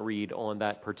excellent read on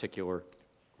that particular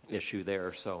issue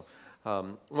there. So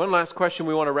One last question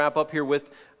we want to wrap up here with,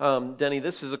 Denny.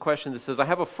 This is a question that says, I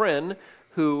have a friend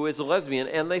who is a lesbian,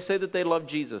 and they say that they love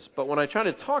Jesus, but when I try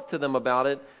to talk to them about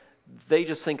it, they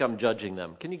just think I'm judging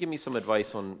them. Can you give me some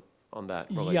advice on that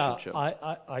relationship?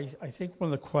 Yeah, I think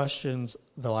one of the questions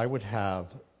that I would have,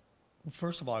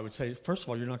 first of all,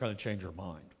 you're not going to change your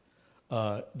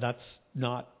mind. That's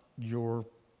not your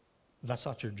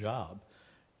job.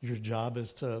 Your job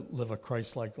is to live a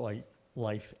Christ-like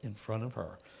life in front of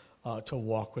her, to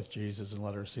walk with Jesus and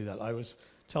let her see that. I was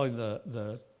telling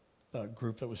the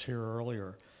group that was here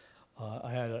earlier,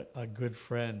 I had a good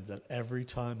friend that every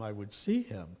time I would see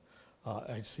him,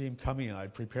 I'd see him coming and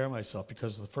I'd prepare myself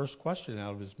because the first question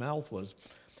out of his mouth was,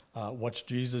 what's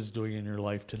Jesus doing in your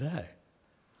life today?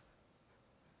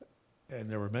 And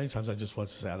there were many times I just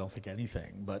wanted to say, I don't think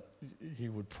anything, but he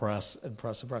would press and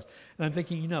press and press. And I'm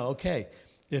thinking, okay,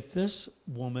 if this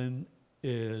woman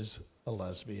is a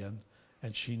lesbian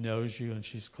and she knows you and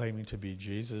she's claiming to be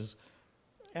Jesus,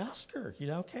 ask her,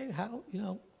 okay,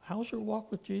 how's your walk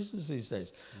with Jesus these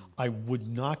days? I would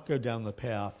not go down the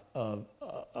path of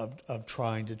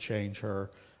trying to change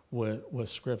her with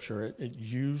Scripture. It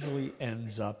usually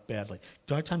ends up badly.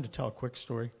 Do I have time to tell a quick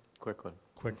story? Quick one.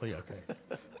 Quickly, okay.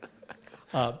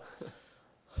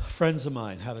 Friends of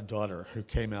mine had a daughter who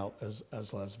came out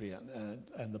as lesbian,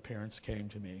 and the parents came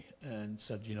to me and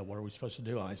said, what are we supposed to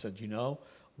do? And I said,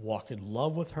 walk in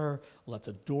love with her, let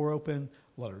the door open,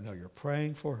 let her know you're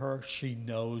praying for her. She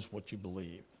knows what you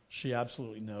believe. She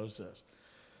absolutely knows this.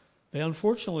 They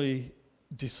unfortunately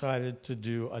decided to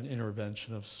do an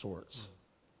intervention of sorts.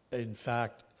 In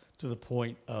fact, to the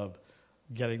point of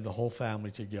getting the whole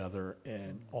family together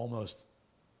and almost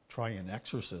trying an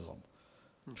exorcism.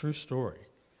 True story.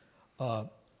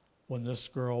 When this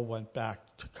girl went back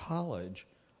to college,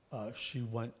 she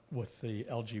went with the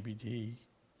LGBT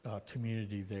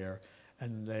community there,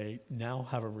 and they now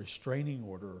have a restraining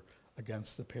order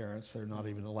against the parents. They're not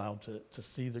even allowed to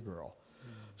see the girl.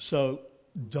 So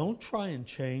don't try and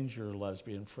change your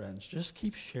lesbian friends. Just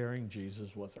keep sharing Jesus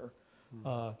with her.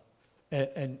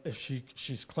 And if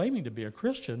she's claiming to be a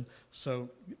Christian, so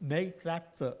make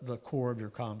that the core of your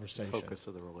conversation. Focus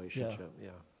of the relationship.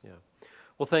 Yeah.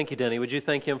 Well, thank you, Denny. Would you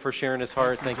thank him for sharing his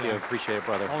heart? Thank you. I appreciate it,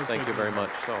 brother. Thank you very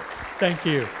much. Thank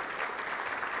you.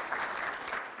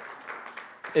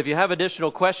 If you have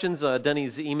additional questions,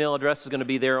 Denny's email address is going to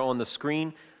be there on the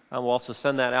screen. We'll also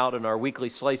send that out in our weekly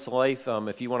Slice of Life.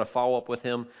 If you want to follow up with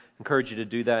him, encourage you to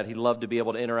do that. He'd love to be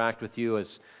able to interact with you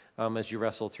as you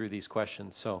wrestle through these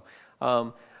questions. So,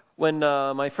 when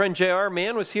my friend J.R.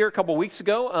 Mann was here a couple weeks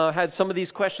ago, had some of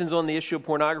these questions on the issue of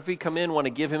pornography come in. Want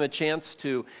to give him a chance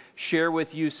to share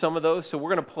with you some of those. So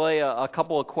we're going to play a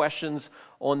couple of questions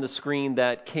on the screen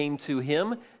that came to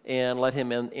him and let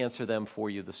him answer them for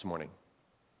you this morning.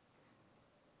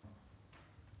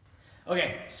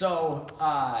 Okay, so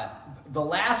the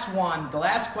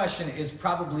last question is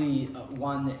probably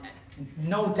one,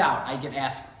 no doubt, I get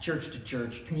asked church to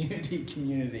church, community to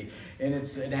community, and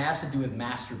it has to do with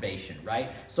masturbation,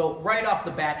 right? So right off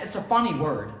the bat, it's a funny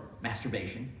word,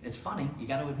 masturbation. It's funny, you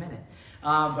got to admit it.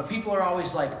 But people are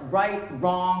always like, right,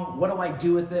 wrong, what do I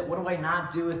do with it? What do I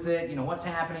not do with it? What's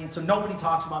happening? So nobody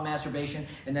talks about masturbation,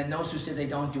 and then those who say they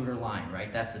don't do it are lying,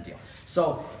 right? That's the deal.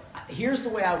 So here's the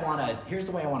way I want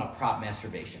to prop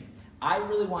masturbation. I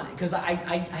really want, because I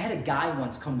had a guy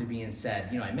once come to me and said,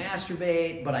 I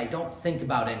masturbate, but I don't think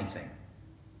about anything.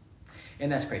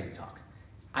 And that's crazy talk.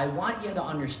 I want you to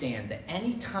understand that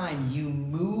anytime you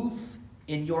move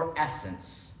in your essence,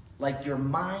 like your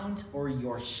mind or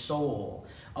your soul,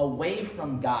 away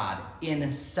from God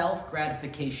in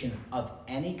self-gratification of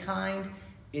any kind,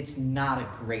 it's not a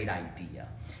great idea.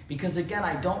 Because again,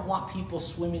 I don't want people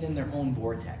swimming in their own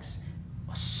vortex,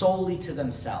 solely to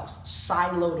themselves,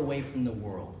 siloed away from the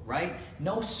world, right?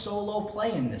 No solo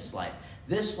play in this life.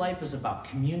 This life is about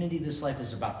community. This life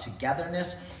is about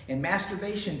togetherness. And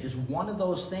masturbation is one of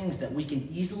those things that we can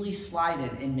easily slide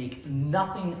in and make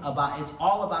nothing about. It's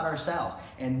all about ourselves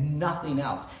and nothing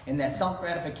else. And that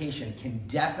self-gratification can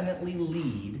definitely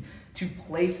lead to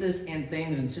places and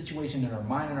things and situations in our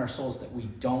mind and our souls that we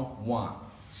don't want.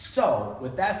 So,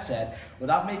 with that said,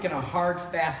 without making a hard,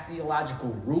 fast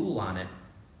theological rule on it,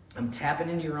 I'm tapping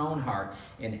into your own heart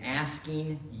and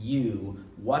asking you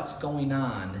what's going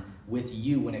on with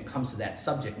you when it comes to that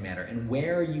subject matter. And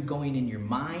where are you going in your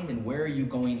mind and where are you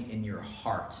going in your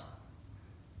heart?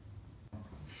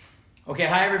 Okay,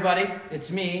 hi everybody. It's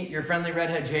me, your friendly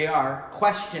redhead JR.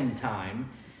 Question time.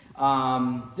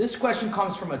 This question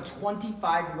comes from a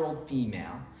 25-year-old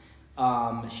female.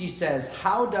 She says,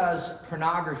 how does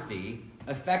pornography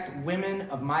affect women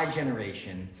of my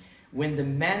generation when the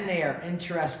men they are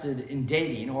interested in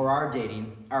dating or are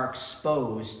dating are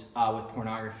exposed with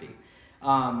pornography.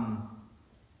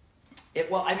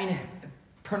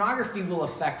 Pornography will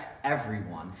affect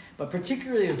everyone, but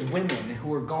particularly as women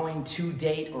who are going to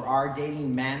date or are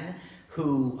dating men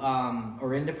who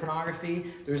are into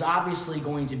pornography, there's obviously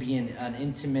going to be an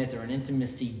intimate or an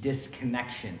intimacy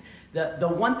disconnection. The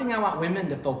one thing I want women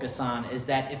to focus on is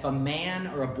that if a man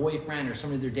or a boyfriend or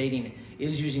somebody they're dating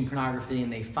is using pornography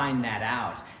and they find that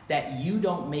out, that you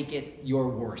don't make it your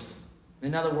worth.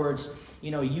 In other words,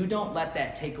 you don't let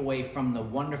that take away from the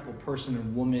wonderful person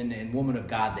and woman of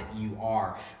God that you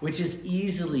are, which is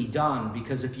easily done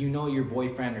because if you know your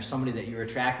boyfriend or somebody that you're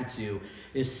attracted to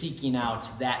is seeking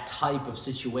out that type of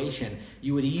situation,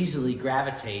 you would easily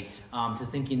gravitate to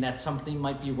thinking that something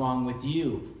might be wrong with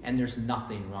you, and there's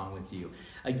nothing wrong with you.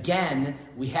 Again,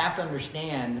 we have to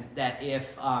understand that if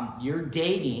you're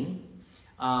dating,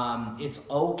 it's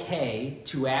okay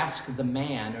to ask the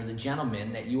man or the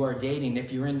gentleman that you are dating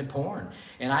if you're into porn.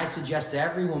 And I suggest to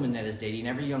every woman that is dating,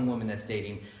 every young woman that's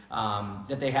dating,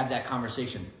 that they have that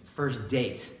conversation. First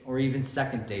date, or even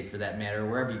second date for that matter,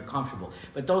 wherever you're comfortable.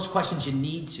 But those questions you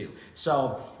need to.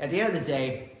 So at the end of the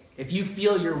day, if you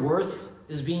feel your worth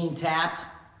is being tapped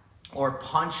or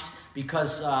punched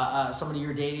because somebody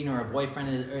you're dating or a boyfriend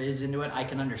is into it, I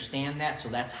can understand that, so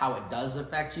that's how it does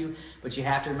affect you. But you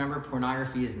have to remember,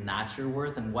 pornography is not your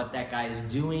worth, and what that guy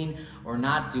is doing or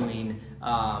not doing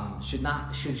should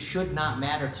not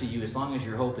matter to you as long as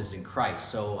your hope is in Christ.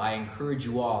 So I encourage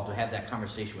you all to have that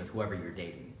conversation with whoever you're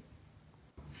dating.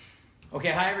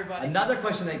 Okay, hi everybody. Another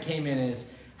question that came in is,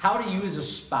 how do you as a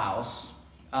spouse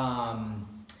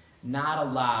not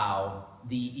allow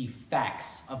the effects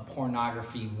of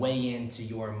pornography weigh into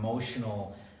your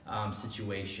emotional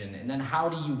situation, and then how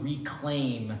do you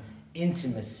reclaim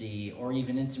intimacy or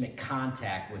even intimate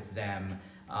contact with them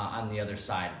on the other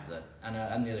side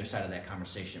of that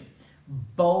conversation?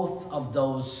 Both of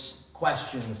those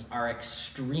questions are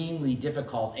extremely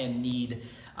difficult and need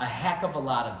a heck of a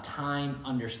lot of time,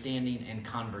 understanding, and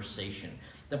conversation.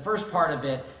 The first part of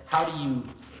it, how do you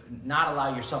not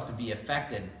allow yourself to be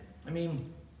affected?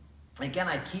 Again,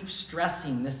 I keep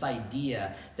stressing this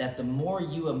idea that the more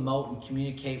you emote and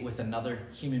communicate with another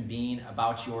human being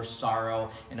about your sorrow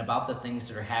and about the things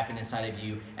that are happening inside of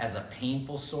you as a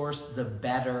painful source, the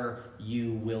better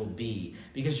you will be.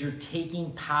 Because you're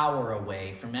taking power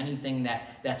away from anything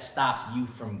that stops you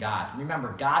from God.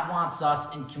 Remember, God wants us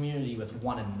in community with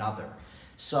one another.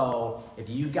 So if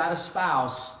you've got a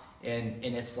spouse and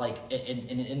it's like,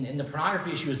 and the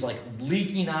pornography issue is like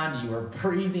leaking onto you or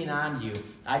breathing onto you,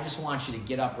 I just want you to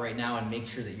get up right now and make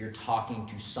sure that you're talking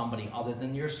to somebody other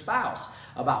than your spouse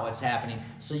about what's happening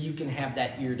so you can have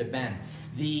that ear to bend.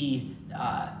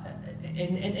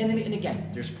 And again,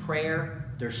 there's prayer,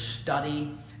 there's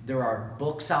study, there are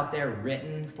books out there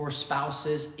written for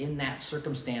spouses in that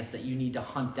circumstance that you need to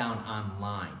hunt down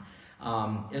online.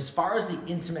 As far as the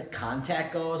intimate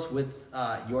contact goes with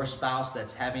your spouse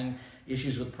that's having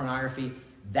issues with pornography,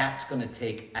 that's going to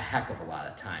take a heck of a lot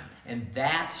of time. And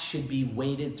that should be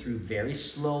waded through very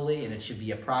slowly, and it should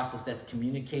be a process that's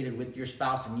communicated with your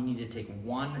spouse, and you need to take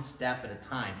one step at a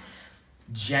time.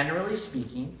 Generally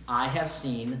speaking, I have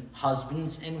seen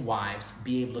husbands and wives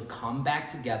be able to come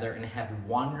back together and have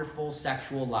wonderful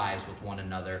sexual lives with one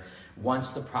another once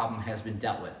the problem has been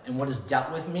dealt with. And what does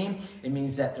dealt with mean? It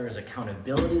means that there is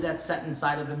accountability that's set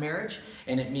inside of the marriage,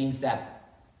 and it means that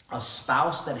a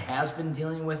spouse that has been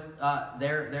dealing with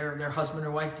their husband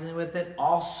or wife dealing with it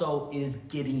also is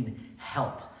getting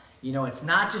help. It's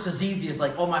not just as easy as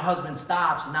like, oh, my husband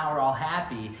stops and now we're all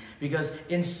happy. Because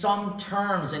in some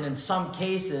terms and in some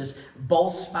cases,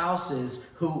 both spouses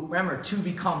who, remember, to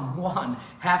become one,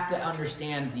 have to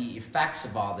understand the effects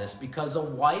of all this. Because a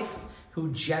wife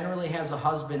who generally has a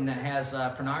husband that has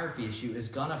a pornography issue is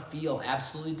going to feel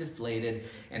absolutely deflated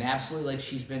and absolutely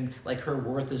like her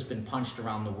worth has been punched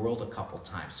around the world a couple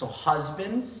times. So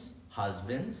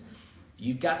husbands,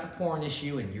 you've got the porn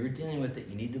issue and you're dealing with it,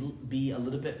 you need to be a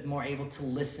little bit more able to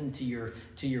listen to your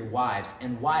wives.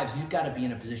 And wives, you've got to be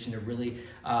in a position to really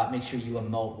make sure you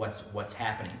emote what's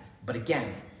happening. But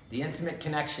again, the intimate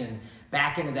connection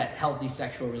back into that healthy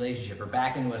sexual relationship or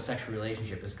back into a sexual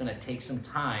relationship is going to take some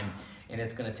time, and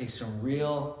it's going to take some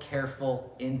real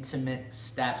careful, intimate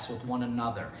steps with one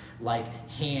another, like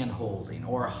hand-holding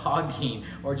or hugging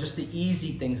or just the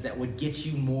easy things that would get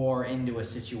you more into a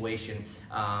situation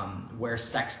where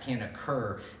sex can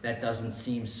occur that doesn't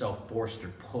seem so forced or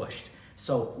pushed.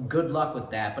 So good luck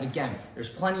with that. But again, there's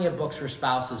plenty of books for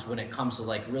spouses when it comes to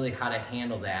like really how to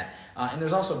handle that. And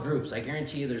there's also groups. I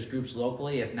guarantee you there's groups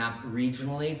locally, if not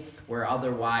regionally, where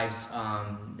other wives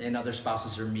and other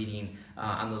spouses are meeting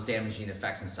on those damaging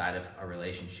effects inside of a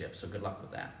relationship. So good luck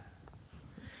with that.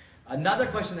 Another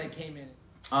question that came in,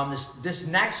 this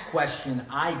next question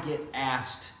I get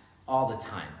asked all the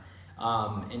time.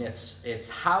 And it's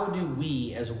how do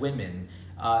we as women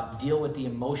deal with the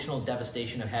emotional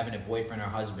devastation of having a boyfriend or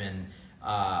husband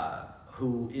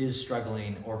who is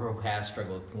struggling or who has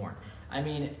struggled with porn. I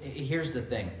mean, here's the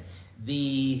thing.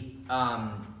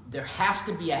 There has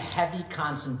to be a heavy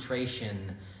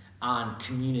concentration on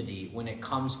community when it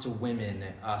comes to women,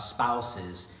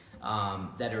 spouses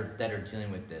that are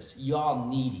dealing with this. You all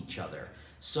need each other.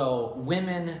 So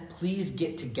women, please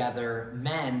get together.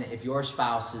 Men, if your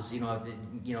spouse is,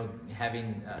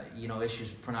 having, issues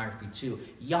with pornography too,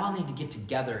 y'all need to get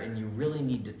together and you really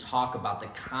need to talk about the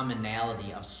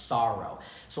commonality of sorrow.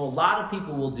 So a lot of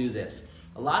people will do this.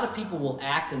 A lot of people will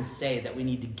act and say that we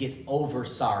need to get over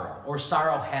sorrow, or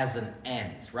sorrow has an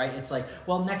end, right? It's like,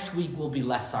 well, next week we'll be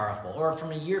less sorrowful, or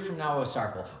from a year from now we'll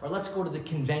sorrowful, or let's go to the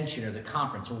convention or the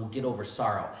conference and we'll get over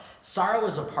sorrow. Sorrow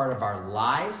is a part of our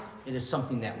lives. It is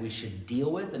something that we should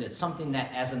deal with, and it's something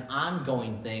that as an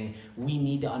ongoing thing we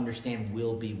need to understand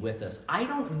will be with us. I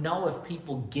don't know if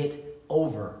people get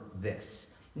over this.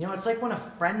 It's like when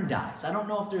a friend dies. I don't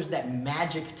know if there's that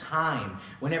magic time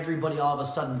when everybody all of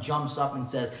a sudden jumps up and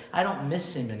says, I don't miss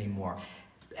him anymore.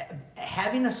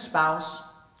 Having a spouse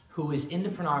who is into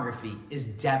pornography is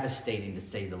devastating, to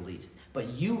say the least.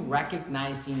 But you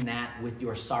recognizing that with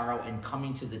your sorrow and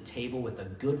coming to the table with a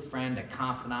good friend, a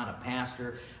confidant, a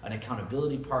pastor, an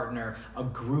accountability partner, a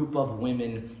group of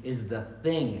women is the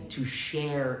thing to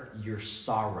share your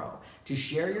sorrow. To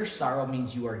share your sorrow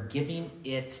means you are giving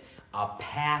it a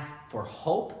path for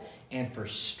hope and for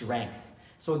strength.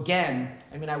 So again,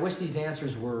 I wish these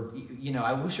answers were,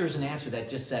 I wish there was an answer that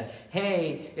just said,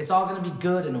 hey, it's all going to be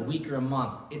good in a week or a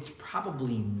month. It's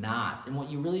probably not. And what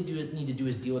you really need to do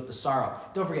is deal with the sorrow.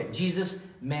 Don't forget, Jesus,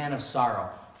 man of sorrow.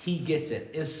 He gets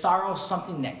it. Is sorrow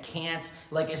something that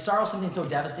is sorrow something so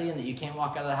devastating that you can't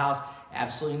walk out of the house?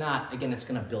 Absolutely not. Again, it's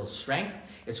going to build strength.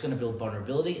 It's going to build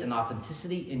vulnerability and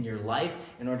authenticity in your life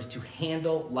in order to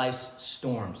handle life's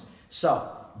storms.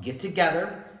 So, get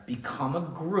together, become a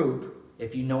group.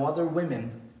 If you know other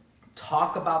women,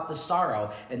 talk about the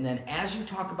sorrow. And then as you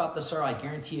talk about the sorrow, I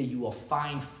guarantee you will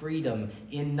find freedom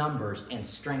in numbers and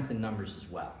strength in numbers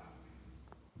as well.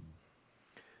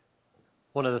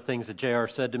 One of the things that JR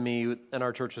said to me, and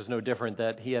our church is no different,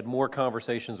 that he had more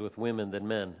conversations with women than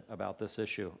men about this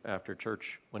issue after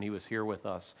church when he was here with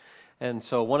us. And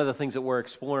so one of the things that we're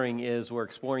exploring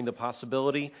the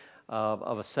possibility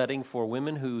of a setting for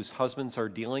women whose husbands are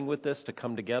dealing with this to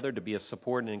come together to be a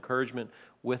support and encouragement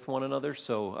with one another.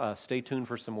 So stay tuned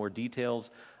for some more details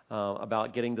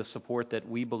about getting the support that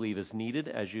we believe is needed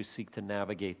as you seek to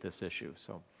navigate this issue.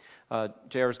 So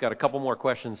JR's got a couple more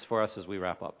questions for us as we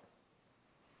wrap up.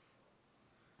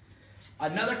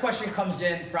 Another question comes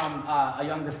in from a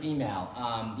younger female.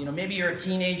 Maybe you're a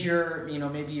teenager,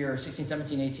 maybe you're 16,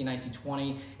 17, 18, 19,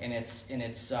 20, and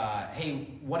it's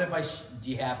hey, what advice do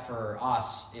you have for us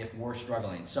if we're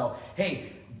struggling? So,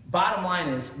 hey, bottom line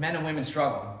is men and women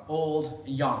struggle, old,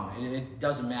 young, it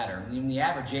doesn't matter. The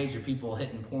average age of people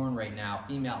hitting porn right now,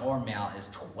 female or male, is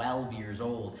 12 years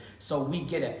old. So we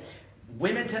get it.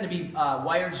 Women tend to be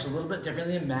wired just a little bit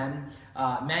differently than men.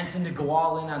 Men tend to go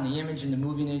all in on the image and the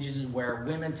moving images, where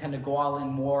women tend to go all in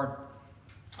more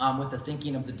with the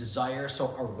thinking of the desire.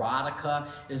 So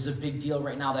erotica is a big deal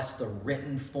right now. That's the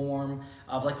written form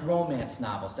of like romance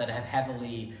novels that have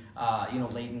heavily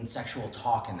laden sexual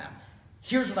talk in them.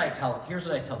 Here's what I tell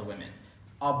the women.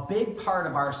 A big part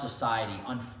of our society,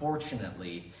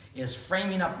 unfortunately, is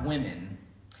framing up women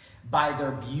by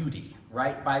their beauty,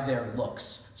 right? By their looks.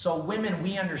 So women,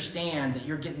 we understand that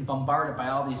you're getting bombarded by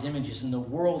all these images, and the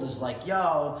world is like,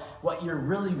 yo, what you're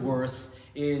really worth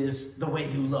is the way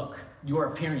you look,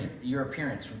 your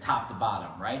appearance from top to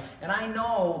bottom, right? And I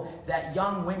know that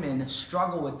young women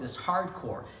struggle with this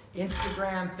hardcore.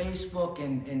 Instagram, Facebook,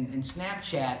 and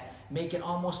Snapchat make it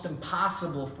almost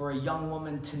impossible for a young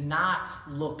woman to not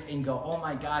look and go, oh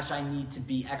my gosh, I need to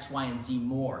be X, Y, and Z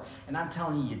more. And I'm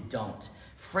telling you, you don't.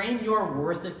 Frame your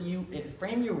worth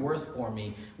for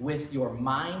me with your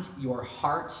mind, your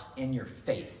heart, and your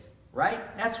faith, right?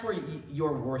 That's where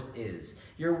your worth is.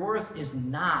 Your worth is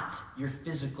not your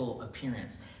physical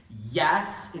appearance. Yes,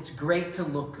 it's great to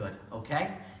look good,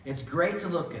 okay? It's great to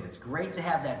look good. It's great to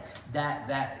have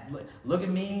that look at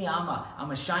me,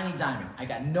 I'm a shiny diamond. I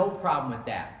got no problem with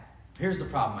that. Here's the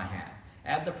problem I have.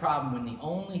 have the problem when the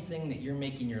only thing that you're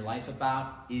making your life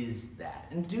about is that.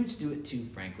 And dudes do it too,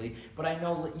 frankly, but I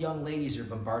know young ladies are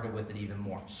bombarded with it even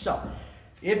more. So,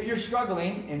 if you're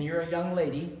struggling and you're a young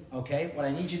lady, okay, what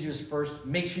I need you to do is first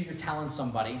make sure you're telling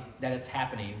somebody that it's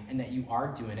happening and that you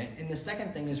are doing it. And the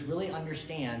second thing is really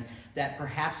understand that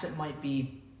perhaps it might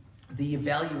be the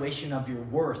evaluation of your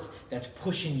worth that's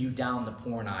pushing you down the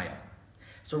porn aisle.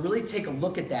 So really take a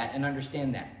look at that and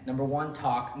understand that. Number one,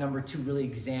 talk. Number two, really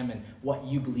examine what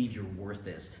you believe your worth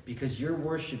is. Because your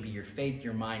worth should be your faith,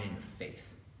 your mind, and your faith.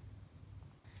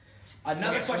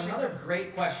 Another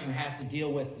great question has to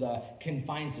deal with the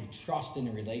confines of trust in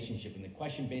a relationship. And the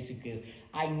question basically is,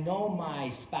 I know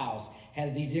my spouse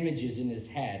has these images in his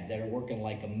head that are working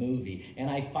like a movie, and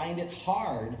I find it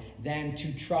hard then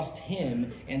to trust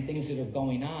him and things that are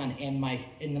going on, and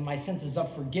my senses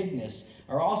of forgiveness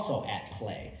are also at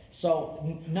play.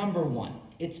 So, number one,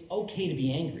 it's okay to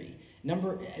be angry.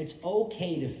 It's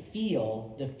okay to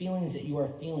feel the feelings that you are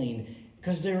feeling,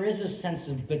 because there is a sense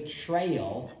of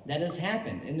betrayal that has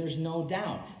happened, and there's no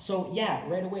doubt. So, yeah,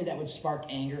 right away that would spark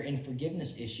anger and forgiveness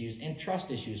issues and trust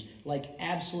issues, like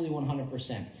absolutely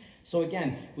 100%. So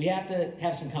again, we have to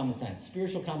have some common sense.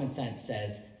 Spiritual common sense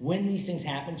says, when these things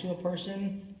happen to a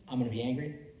person, I'm going to be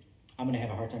angry, I'm going to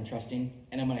have a hard time trusting,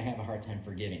 and I'm going to have a hard time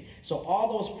forgiving. So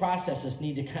all those processes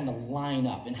need to kind of line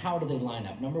up. And how do they line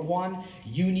up? Number one,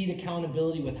 you need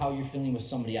accountability with how you're feeling with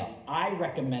somebody else. I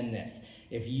recommend this.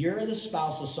 If you're the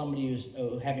spouse of somebody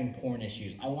who's having porn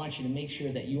issues, I want you to make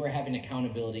sure that you are having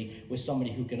accountability with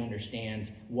somebody who can understand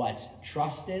what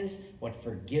trust is, what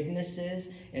forgiveness is,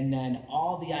 and then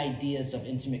all the ideas of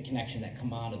intimate connection that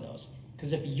come out of those.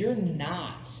 Because if you're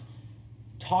not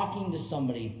talking to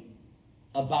somebody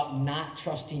about not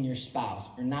trusting your spouse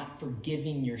or not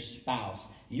forgiving your spouse,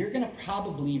 you're going to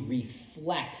probably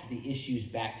reflect the issues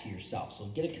back to yourself. So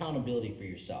get accountability for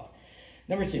yourself.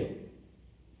 Number two,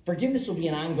 forgiveness will be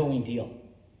an ongoing deal.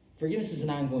 Forgiveness is an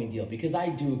ongoing deal, because I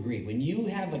do agree. When you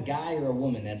have a guy or a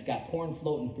woman that's got porn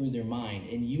floating through their mind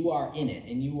and you are in it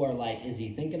and you are like, is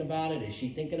he thinking about it? Is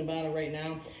she thinking about it right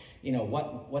now? You know,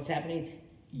 what's happening?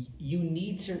 You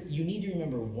need to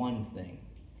remember one thing,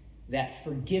 that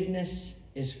forgiveness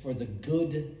is for the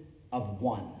good of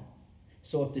one.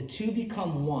 So if the two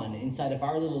become one inside of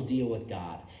our little deal with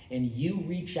God and you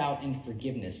reach out in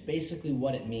forgiveness, basically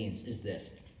what it means is this.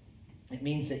 It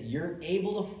means that you're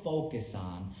able to focus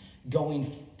on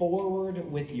going forward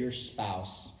with your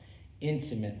spouse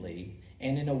intimately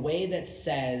and in a way that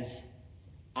says,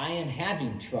 I am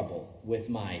having trouble with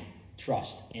my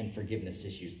trust and forgiveness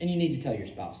issues. And you need to tell your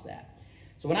spouse that.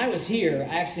 So when I was here,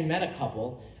 I actually met a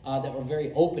couple that were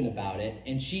very open about it.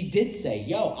 And she did say,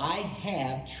 I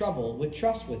have trouble with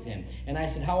trust with him. And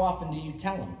I said, how often do you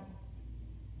tell him?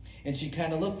 And she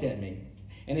kind of looked at me.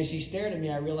 And as she stared at me,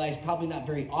 I realized probably not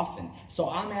very often. So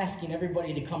I'm asking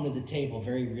everybody to come to the table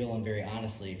very real and very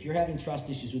honestly. If you're having trust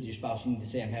issues with your spouse, you need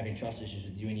to say, I'm having trust issues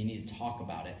with you, and you need to talk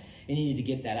about it. And you need to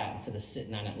get that out instead of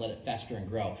sitting on it, let it fester and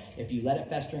grow. If you let it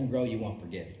fester and grow, you won't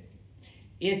forgive.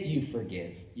 If you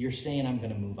forgive, you're saying, I'm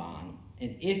going to move on.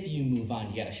 And if you move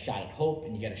on, you got a shot at hope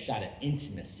and you got a shot at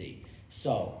intimacy.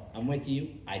 So, I'm with you.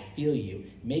 I feel you.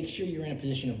 Make sure you're in a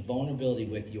position of vulnerability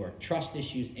with your trust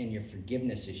issues and your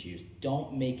forgiveness issues.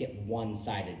 Don't make it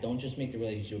one-sided. Don't just make the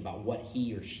relationship about what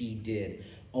he or she did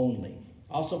only.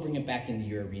 Also bring it back into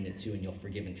your arena, too, and you'll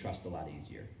forgive and trust a lot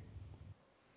easier.